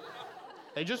 okay?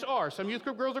 They just are. Some youth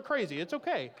group girls are crazy. It's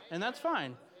okay, and that's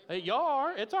fine. Y'all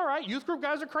are. It's all right. Youth group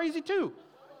guys are crazy too.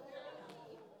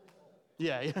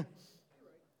 Yeah.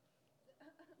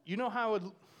 You know how it...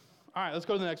 All right, let's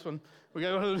go to the next one. We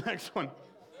got to go to the next one.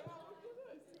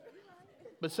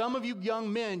 But some of you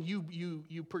young men, you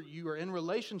are in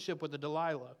relationship with a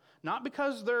Delilah. Not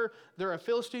because they're a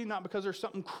Philistine, not because they're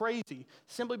something crazy.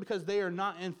 Simply because they are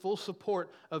not in full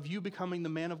support of you becoming the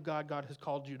man of God God has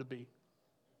called you to be.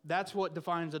 That's what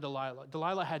defines a Delilah.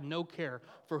 Delilah had no care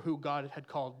for who God had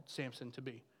called Samson to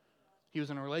be. He was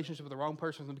in a relationship with the wrong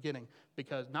person from the beginning,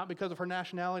 not because of her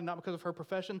nationality, not because of her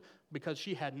profession, because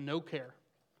she had no care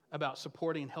about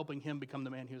supporting and helping him become the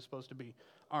man he was supposed to be.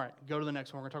 All right, go to the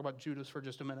next one. We're going to talk about Judas for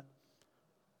just a minute.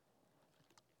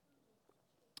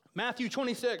 Matthew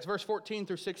 26, verse 14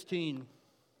 through 16.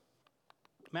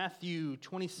 Matthew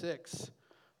 26,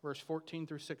 verse 14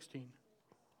 through 16.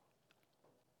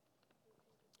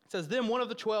 It says, Then one of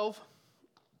the 12,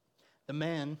 the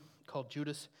man called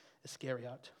Judas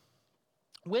Iscariot,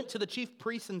 went to the chief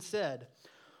priests and said,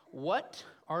 What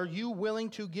are you willing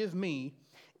to give me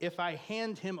if I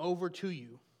hand him over to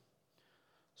you?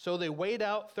 So they weighed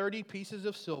out 30 pieces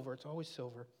of silver, it's always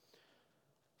silver,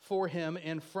 for him,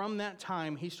 and from that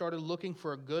time he started looking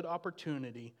for a good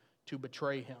opportunity to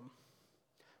betray him.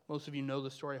 Most of you know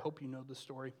the story. I hope you know the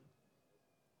story.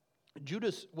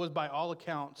 Judas was by all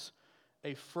accounts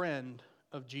a friend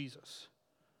of Jesus.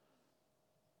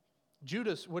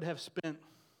 Judas would have spent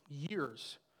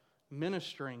years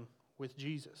ministering with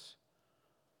Jesus.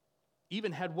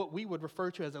 Even had what we would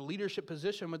refer to as a leadership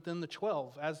position within the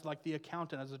 12, as like the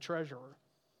accountant, as the treasurer.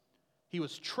 He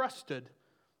was trusted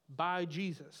by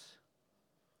Jesus.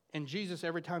 And Jesus,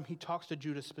 every time he talks to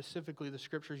Judas, specifically the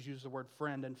scriptures use the word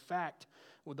friend. In fact,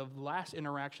 with the last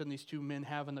interaction these two men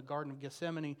have in the Garden of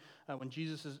Gethsemane, when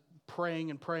Jesus is praying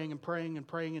and praying and praying and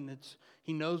praying, and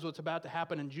he knows what's about to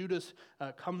happen, and Judas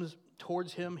comes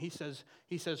towards him, he says,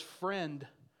 Friend,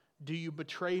 do you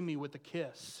betray me with a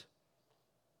kiss?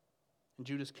 And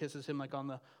Judas kisses him like on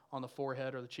the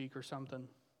forehead or the cheek or something.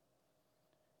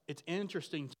 It's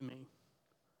interesting to me.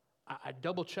 I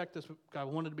double-checked this. I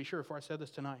wanted to be sure before I said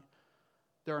this tonight.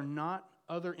 There are not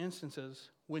other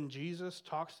instances when Jesus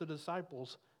talks to the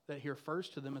disciples that he refers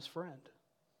to them as friend.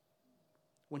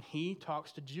 When he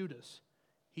talks to Judas,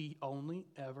 he only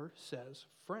ever says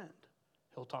friend.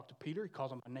 He'll talk to Peter. He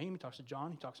calls him by name. He talks to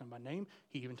John. He talks to him by name.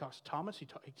 He even talks to Thomas. He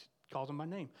calls him by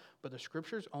name. But the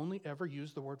scriptures only ever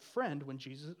use the word friend when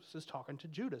Jesus is talking to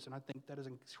Judas. And I think that is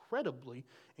incredibly,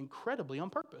 incredibly on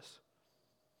purpose.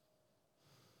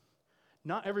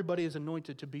 Not everybody is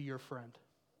anointed to be your friend.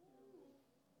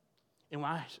 And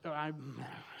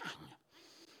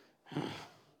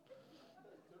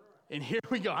and here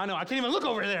we go. I know, I can't even look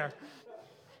over there.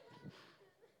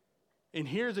 And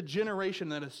here's a generation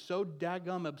that is so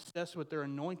daggum obsessed with their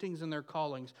anointings and their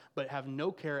callings, but have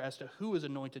no care as to who is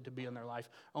anointed to be in their life,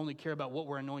 only care about what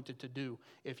we're anointed to do.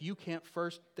 If you can't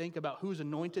first think about who's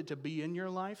anointed to be in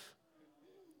your life,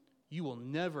 you will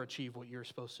never achieve what you're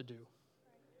supposed to do.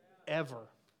 Ever.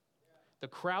 The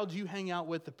crowds you hang out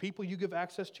with, the people you give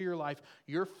access to your life,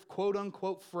 your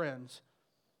quote-unquote friends,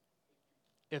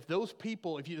 if those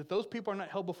people are not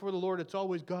held before the Lord, it's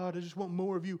always, God, I just want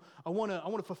more of you. I want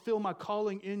to fulfill my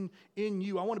calling in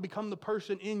you. I want to become the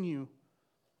person in you.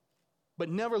 But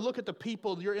never look at the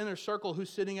people, your inner circle who's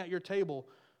sitting at your table.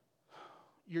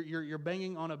 You're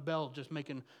banging on a bell, just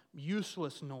making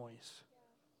useless noise.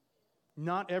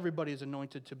 Not everybody is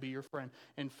anointed to be your friend.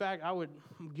 In fact, I would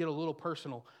get a little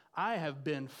personal. I have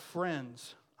been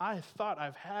friends. I thought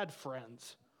I've had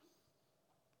friends.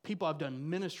 People I've done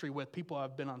ministry with, people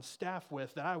I've been on staff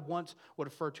with, that I once would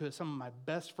refer to as some of my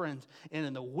best friends. And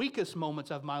in the weakest moments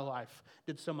of my life,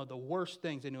 did some of the worst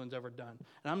things anyone's ever done.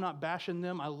 And I'm not bashing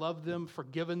them. I love them,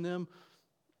 forgiving them.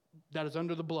 That is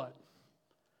under the blood.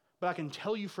 But I can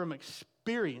tell you from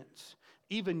experience,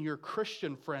 even your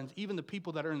Christian friends, even the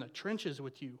people that are in the trenches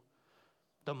with you,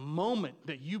 the moment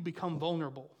that you become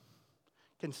vulnerable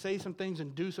can say some things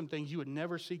and do some things you would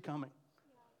never see coming.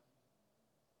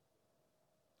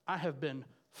 I have been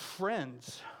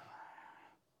friends.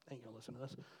 I ain't gonna listen to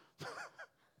this.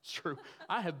 It's true.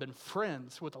 I have been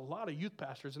friends with a lot of youth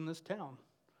pastors in this town.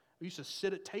 I used to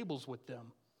sit at tables with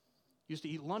them. Used to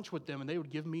eat lunch with them, and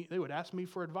they would ask me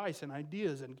for advice and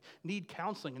ideas and need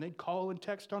counseling, and they'd call and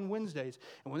text on Wednesdays.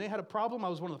 And when they had a problem, I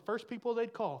was one of the first people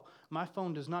they'd call. My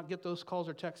phone does not get those calls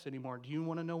or texts anymore. Do you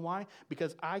want to know why?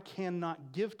 Because I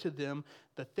cannot give to them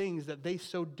the things that they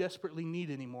so desperately need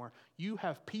anymore. You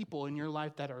have people in your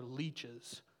life that are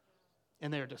leeches,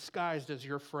 and they are disguised as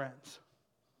your friends.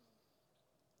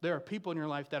 There are people in your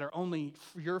life that are only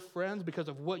your friends because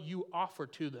of what you offer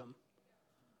to them.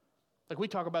 Like we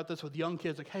talk about this with young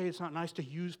kids, like, hey, it's not nice to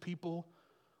use people.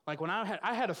 Like when I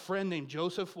had a friend named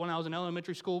Joseph when I was in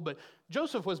elementary school, but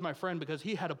Joseph was my friend because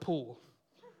he had a pool.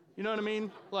 You know what I mean?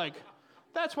 Like,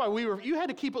 that's why you had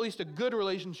to keep at least a good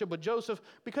relationship with Joseph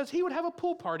because he would have a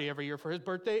pool party every year for his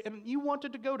birthday, and you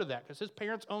wanted to go to that because his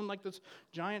parents owned like this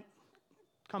giant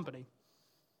company.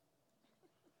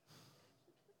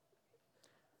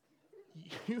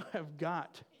 You have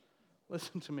got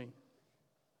listen to me.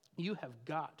 You have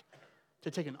got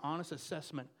to take an honest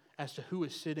assessment as to who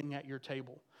is sitting at your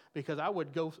table. Because I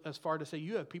would go as far to say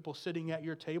you have people sitting at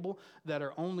your table that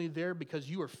are only there because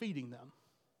you are feeding them.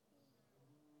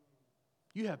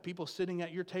 You have people sitting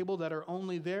at your table that are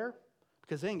only there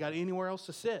because they ain't got anywhere else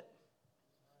to sit.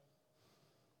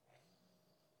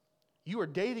 You are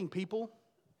dating people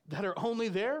that are only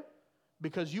there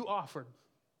because you offered.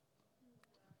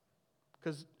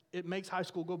 Because it makes high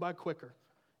school go by quicker,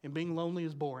 and being lonely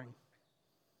is boring.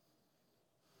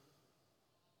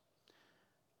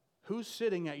 Who's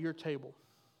sitting at your table?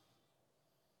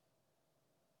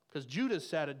 Because Judas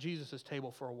sat at Jesus'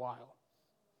 table for a while.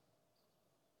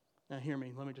 Now hear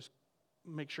me, let me just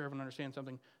make sure everyone understands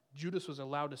something. Judas was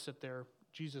allowed to sit there.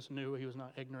 Jesus knew he was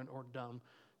not ignorant or dumb.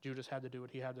 Judas had to do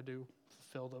what he had to do,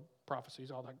 fulfill the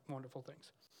prophecies, all that wonderful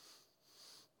things.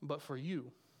 But for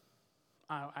you,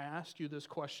 I asked you this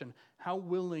question: how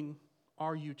willing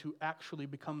are you to actually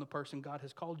become the person God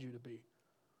has called you to be?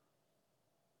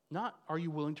 Not, are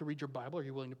you willing to read your Bible? Are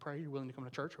you willing to pray? Are you willing to come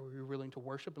to church? Are you willing to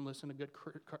worship and listen to good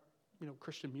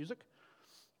Christian music?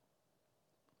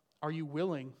 Are you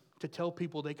willing to tell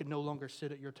people they can no longer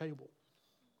sit at your table?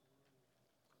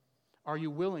 Are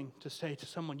you willing to say to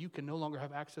someone, you can no longer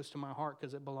have access to my heart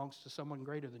because it belongs to someone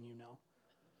greater than you now?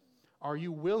 Are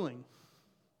you willing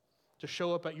to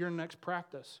show up at your next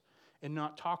practice and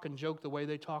not talk and joke the way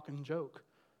they talk and joke?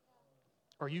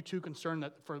 Are you too concerned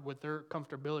that with their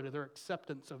comfortability, their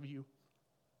acceptance of you?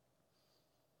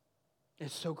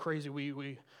 It's so crazy.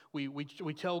 We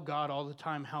tell God all the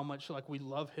time how much like we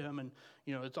love him and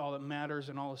it's all that matters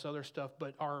and all this other stuff,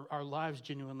 but our lives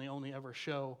genuinely only ever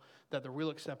show that the real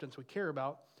acceptance we care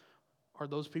about are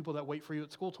those people that wait for you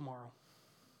at school tomorrow.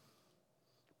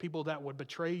 People that would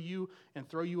betray you and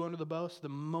throw you under the bus the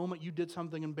moment you did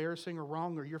something embarrassing or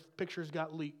wrong or your pictures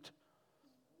got leaked.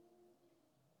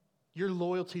 Your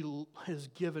loyalty is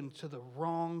given to the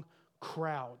wrong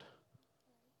crowd.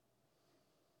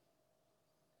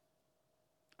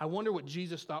 I wonder what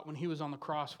Jesus thought when he was on the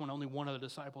cross when only one of the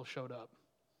disciples showed up.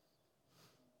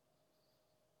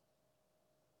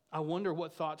 I wonder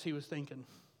what thoughts he was thinking.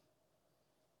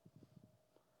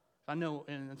 I know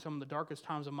in some of the darkest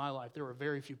times of my life, there were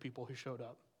very few people who showed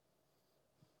up.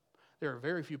 There are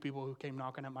very few people who came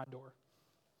knocking at my door.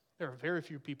 There are very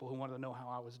few people who wanted to know how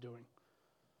I was doing.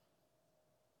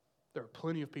 There are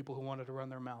plenty of people who wanted to run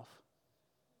their mouth.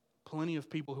 Plenty of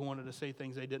people who wanted to say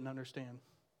things they didn't understand.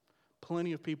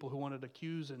 Plenty of people who wanted to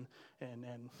accuse and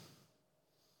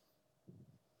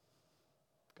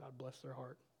God bless their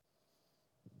heart.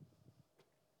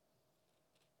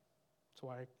 That's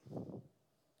why,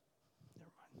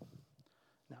 never mind.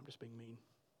 Now I'm just being mean.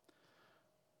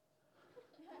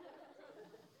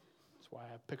 That's why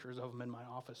I have pictures of them in my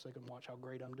office so they can watch how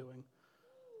great I'm doing.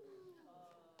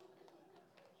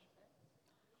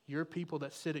 Your people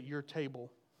that sit at your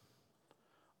table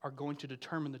are going to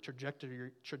determine the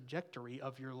trajectory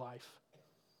of your life.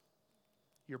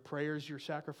 Your prayers, your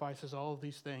sacrifices, all of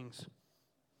these things,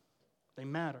 they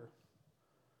matter.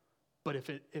 But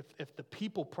if the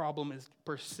people problem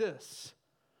persists,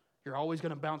 you're always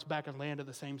going to bounce back and land in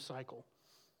the same cycle.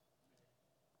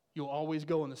 You'll always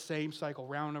go in the same cycle,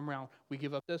 round and round. We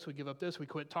give up this, we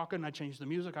quit talking, I change the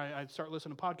music, I start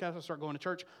listening to podcasts, I start going to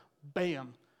church,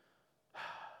 bam.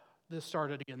 This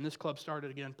started again. This club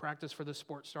started again. Practice for this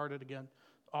sport started again.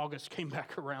 August came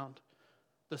back around.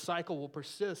 The cycle will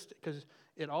persist because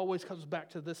it always comes back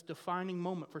to this defining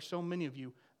moment for so many of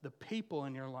you, the people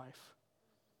in your life.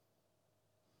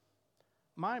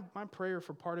 My prayer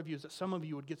for part of you is that some of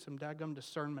you would get some daggum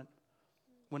discernment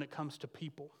when it comes to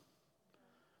people.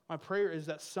 My prayer is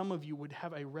that some of you would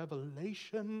have a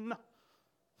revelation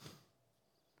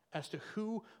as to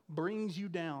who brings you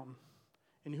down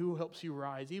and who helps you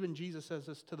rise. Even Jesus says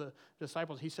this to the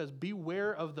disciples. He says,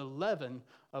 beware of the leaven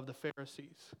of the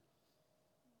Pharisees.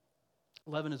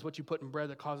 Leaven is what you put in bread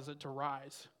that causes it to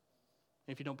rise.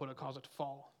 And if you don't put it, it causes it to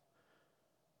fall.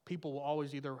 People are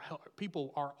always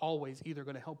either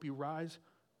going to help you rise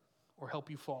or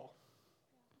help you fall.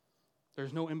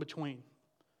 There's no in between.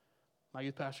 My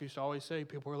youth pastor used to always say,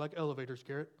 people are like elevators,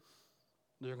 Garrett.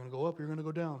 They're going to go up, you're going to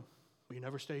go down. But you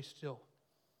never stay still.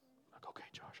 I'm like, okay,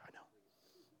 Josh, I know.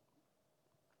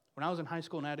 When I was in high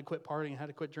school and I had to quit partying and had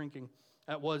to quit drinking,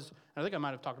 I think I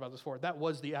might have talked about this before, that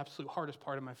was the absolute hardest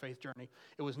part of my faith journey.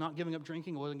 It was not giving up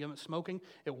drinking, it wasn't giving up smoking,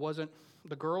 it wasn't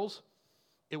the girls,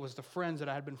 it was the friends that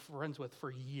I had been friends with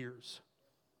for years.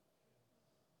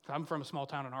 I'm from a small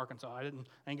town in Arkansas. I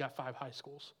ain't got 5 high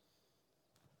schools.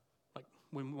 Like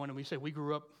when we say we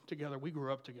grew up together, we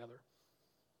grew up together.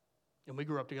 And we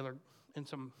grew up together in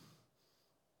some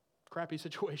crappy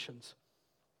situations.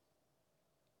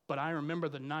 But I remember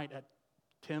the night at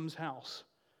Tim's house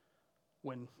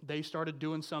when they started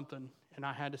doing something and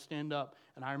I had to stand up.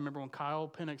 And I remember when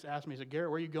Kyle Penix asked me, he said,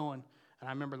 Garrett, where are you going? And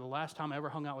I remember the last time I ever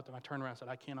hung out with him, I turned around and said,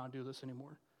 I cannot do this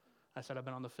anymore. I said, I've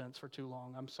been on the fence for too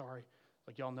long. I'm sorry.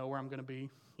 Like, y'all know where I'm going to be.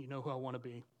 You know who I want to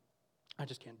be. I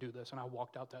just can't do this. And I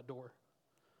walked out that door.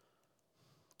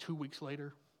 2 weeks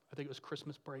later, I think it was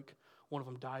Christmas break, one of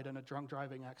them died in a drunk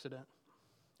driving accident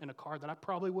in a car that I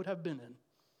probably would have been in.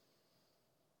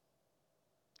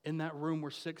 In that room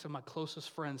were 6 of my closest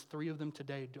friends. 3 of them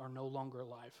today are no longer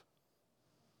alive.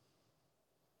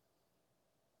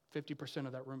 50%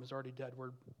 of that room is already dead.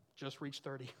 We're just reached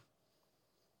 30.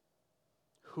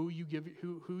 Who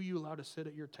you allow to sit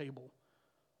at your table?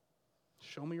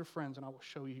 Show me your friends and I will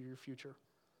show you your future.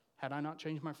 Had I not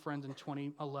changed my friends in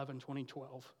 2011,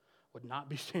 2012, would not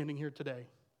be standing here today.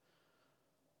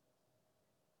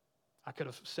 I could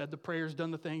have said the prayers,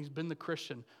 done the things, been the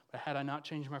Christian, but had I not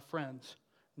changed my friends,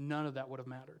 none of that would have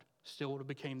mattered. Still would have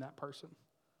became that person.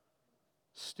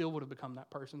 Still would have become that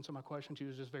person. So my question to you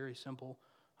is just very simple.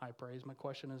 High praise. My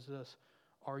question is this.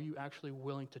 Are you actually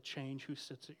willing to change who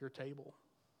sits at your table?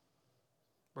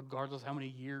 Regardless of how many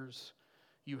years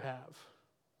you have.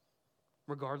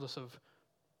 Regardless of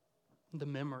the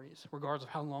memories. Regardless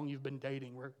of how long you've been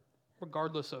dating.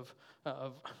 Regardless of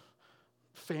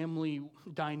family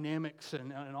dynamics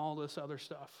and all this other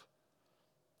stuff.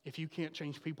 If you can't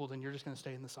change people, then you're just going to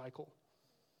stay in the cycle.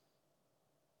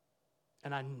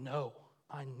 And I know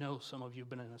some of you have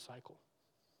been in a cycle.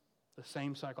 The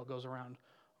same cycle goes around and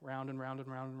round and round and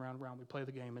round and round. We play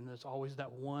the game, and there's always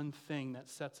that one thing that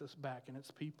sets us back, and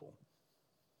it's people.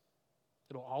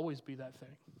 It'll always be that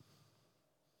thing.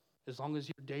 As long as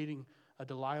you're dating a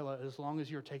Delilah, as long as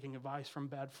you're taking advice from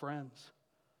bad friends,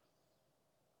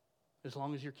 as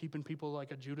long as you're keeping people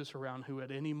like a Judas around who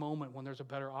at any moment when there's a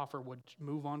better offer would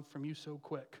move on from you so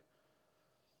quick.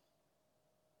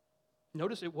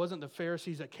 Notice it wasn't the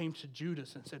Pharisees that came to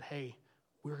Judas and said, hey,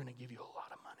 we're going to give you a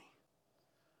lot of money.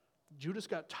 Judas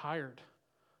got tired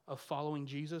of following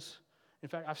Jesus. In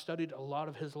fact, I've studied a lot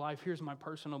of his life. Here's my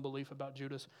personal belief about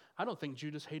Judas. I don't think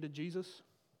Judas hated Jesus.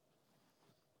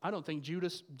 I don't think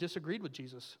Judas disagreed with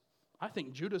Jesus. I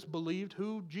think Judas believed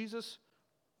who Jesus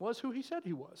was, who he said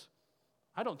he was.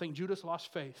 I don't think Judas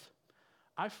lost faith.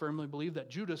 I firmly believe that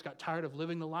Judas got tired of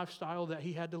living the lifestyle that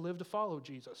he had to live to follow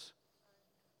Jesus.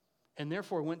 And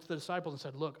therefore went to the disciples and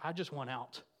said, look, I just want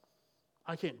out.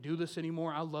 I can't do this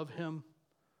anymore. I love him.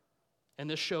 And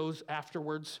this shows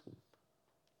afterwards.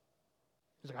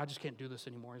 He's like, I just can't do this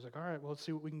anymore. He's like, all right, well, let's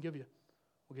see what we can give you.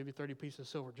 We'll give you 30 pieces of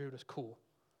silver. Judas, cool.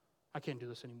 I can't do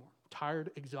this anymore.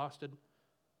 Tired, exhausted.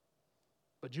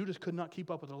 But Judas could not keep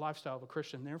up with the lifestyle of a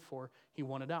Christian. Therefore, he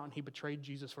wanted out and he betrayed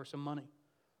Jesus for some money.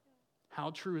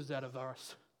 How true is that of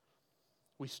us?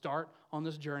 We start on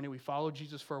this journey. We follow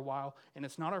Jesus for a while. And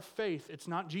it's not our faith. It's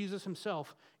not Jesus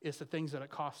himself. It's the things that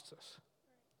it costs us.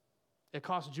 It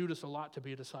cost Judas a lot to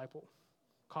be a disciple.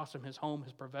 It cost him his home,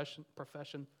 his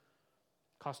profession.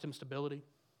 Cost him stability.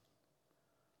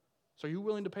 So are you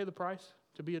willing to pay the price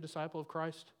to be a disciple of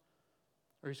Christ?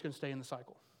 Or are you just going to stay in the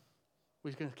cycle? We're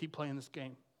just going to keep playing this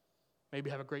game. Maybe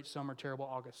have a great summer, terrible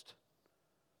August.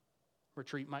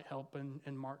 Retreat might help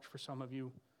in March for some of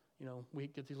you. You know, we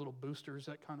get these little boosters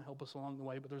that kind of help us along the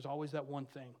way, but there's always that one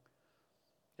thing.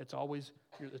 It's always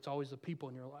the people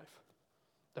in your life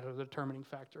that are the determining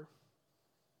factor.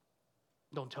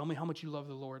 Don't tell me how much you love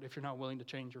the Lord if you're not willing to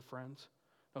change your friends.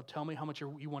 Don't tell me how much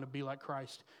you want to be like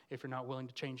Christ if you're not willing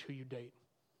to change who you date.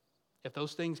 If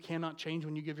those things cannot change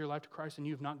when you give your life to Christ, then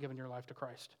you have not given your life to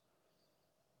Christ.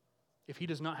 If he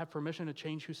does not have permission to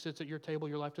change who sits at your table,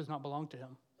 your life does not belong to him.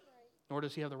 Right. Nor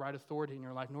does he have the right authority in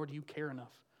your life, nor do you care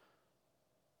enough.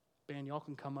 Band, y'all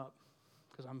can come up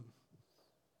because I'm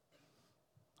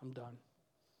done.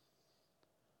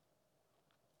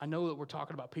 I know that we're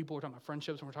talking about people, we're talking about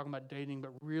friendships, and we're talking about dating,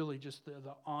 but really just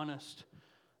the honest,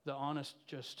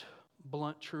 just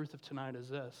blunt truth of tonight is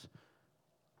this.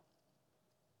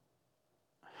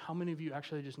 How many of you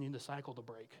actually just need the cycle to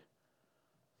break?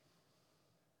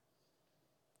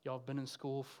 Y'all have been in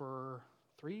school for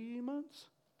 3 months?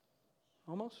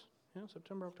 Almost? Yeah,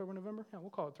 September, October, November? Yeah, we'll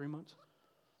call it 3 months.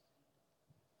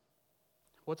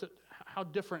 How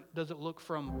different does it look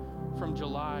from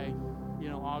July,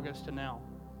 August to now?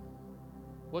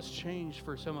 What's changed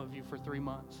for some of you for 3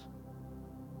 months?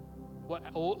 What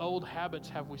old habits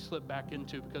have we slipped back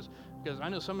into? Because I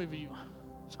know some of you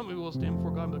will stand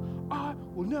before God and be like, I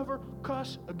will never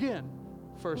cuss again.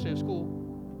 First day of school,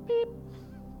 beep.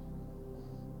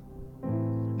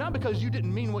 Not because you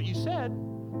didn't mean what you said.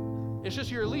 It's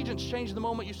just your allegiance changed the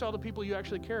moment you saw the people you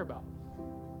actually care about.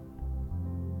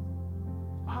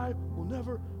 I will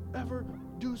never, ever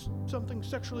do something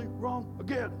sexually wrong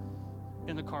again.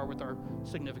 In the car with our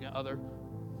significant other.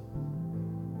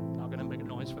 Not going to make a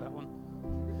noise for that one.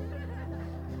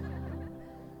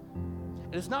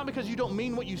 And it's not because you don't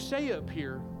mean what you say up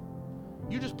here.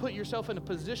 You just put yourself in a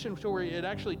position to where it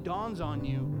actually dawns on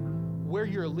you where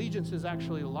your allegiances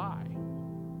actually lie.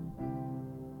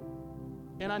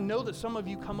 And I know that some of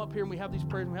you come up here and we have these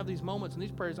prayers and we have these moments, and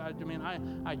these prayers,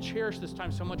 I cherish this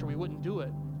time so much or we wouldn't do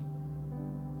it.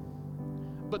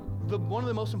 But one of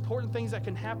the most important things that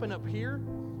can happen up here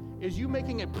is you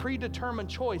making a predetermined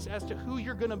choice as to who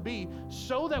you're going to be,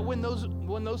 so that when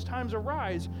those times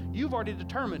arise, you've already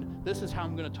determined, this is how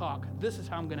I'm going to talk, this is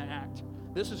how I'm going to act,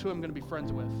 this is who I'm going to be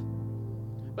friends with.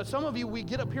 But some of you, we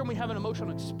get up here and we have an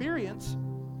emotional experience,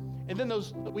 and then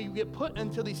we get put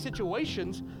into these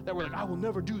situations that we're like, I will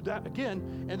never do that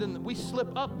again, and then we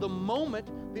slip up the moment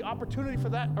the opportunity for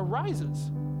that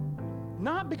arises.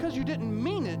 Not because you didn't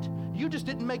mean it, you just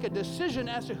didn't make a decision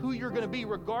as to who you're going to be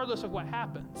regardless of what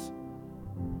happens.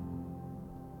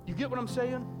 You get what I'm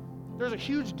saying? There's a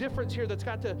huge difference here that's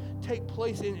got to take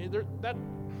place in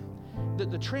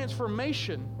the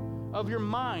transformation of your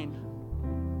mind,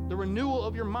 the renewal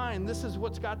of your mind. This is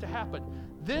what's got to happen.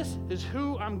 This is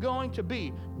who I'm going to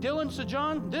be. Dylan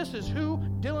Sajan, this is who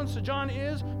Dylan Sajan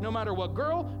is, no matter what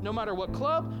girl, no matter what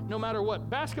club, no matter what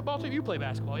basketball team. You play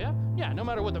basketball, yeah? Yeah, no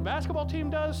matter what the basketball team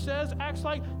does, says, acts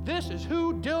like, this is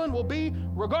who Dylan will be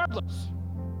regardless.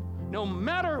 No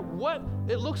matter what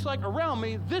it looks like around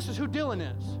me, this is who Dylan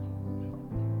is.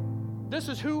 This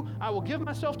is who I will give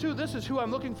myself to. This is who I'm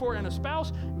looking for in a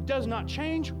spouse. It does not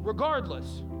change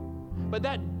regardless. But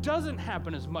that doesn't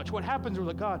happen as much. What happens is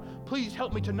like, God, please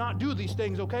help me to not do these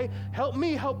things, okay? Help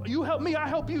me, help you, help me, I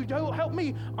help you, help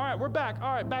me. All right, we're back.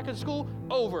 All right, back in school,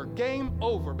 over, game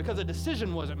over, because a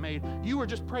decision wasn't made. You were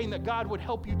just praying that God would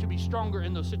help you to be stronger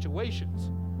in those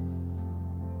situations.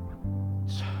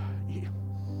 So,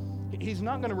 he's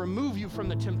not going to remove you from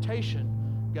the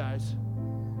temptation, guys.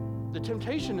 The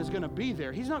temptation is going to be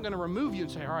there. He's not going to remove you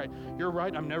and say, all right, you're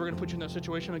right, I'm never going to put you in that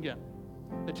situation again.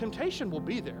 The temptation will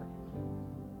be there.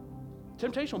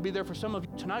 Temptation will be there for some of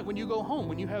you tonight when you go home,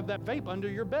 when you have that vape under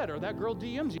your bed, or that girl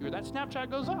DMs you, or that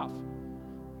Snapchat goes off.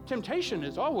 Temptation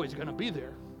is always going to be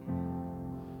there.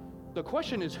 The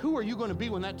question is, who are you going to be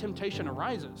when that temptation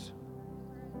arises?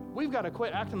 We've got to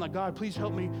quit acting like, God, please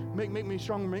help me, make me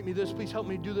stronger, make me this, please help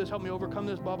me do this, help me overcome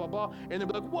this, blah, blah, blah. And then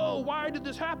be like, whoa, why did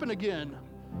this happen again?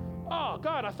 Oh,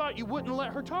 God, I thought you wouldn't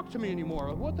let her talk to me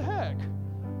anymore. What the heck?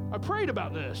 I prayed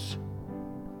about this.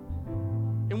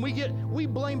 And we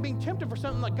blame being tempted for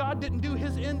something like God didn't do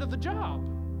his end of the job.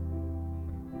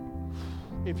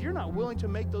 If you're not willing to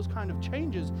make those kind of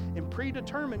changes and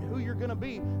predetermine who you're going to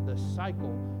be, the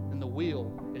cycle and the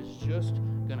wheel is just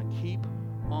going to keep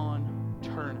on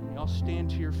turning. Y'all stand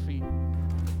to your feet.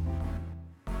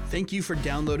 Thank you for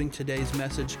downloading today's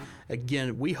message.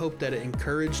 Again, we hope that it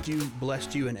encouraged you,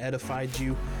 blessed you, and edified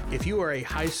you. If you are a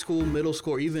high school, middle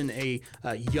school, or even a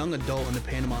young adult in the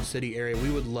Panama City area, we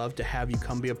would love to have you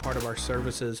come be a part of our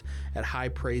services at High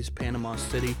Praise Panama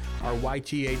City. Our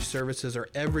YTH services are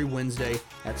every Wednesday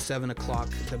at 7 o'clock.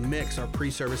 The mix, our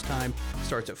pre-service time,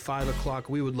 starts at 5 o'clock.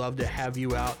 We would love to have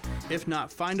you out. If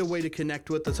not, find a way to connect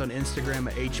with us on Instagram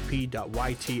at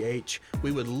hp.yth.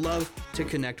 We would love to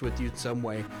connect with you in some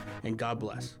way, and God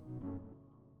bless.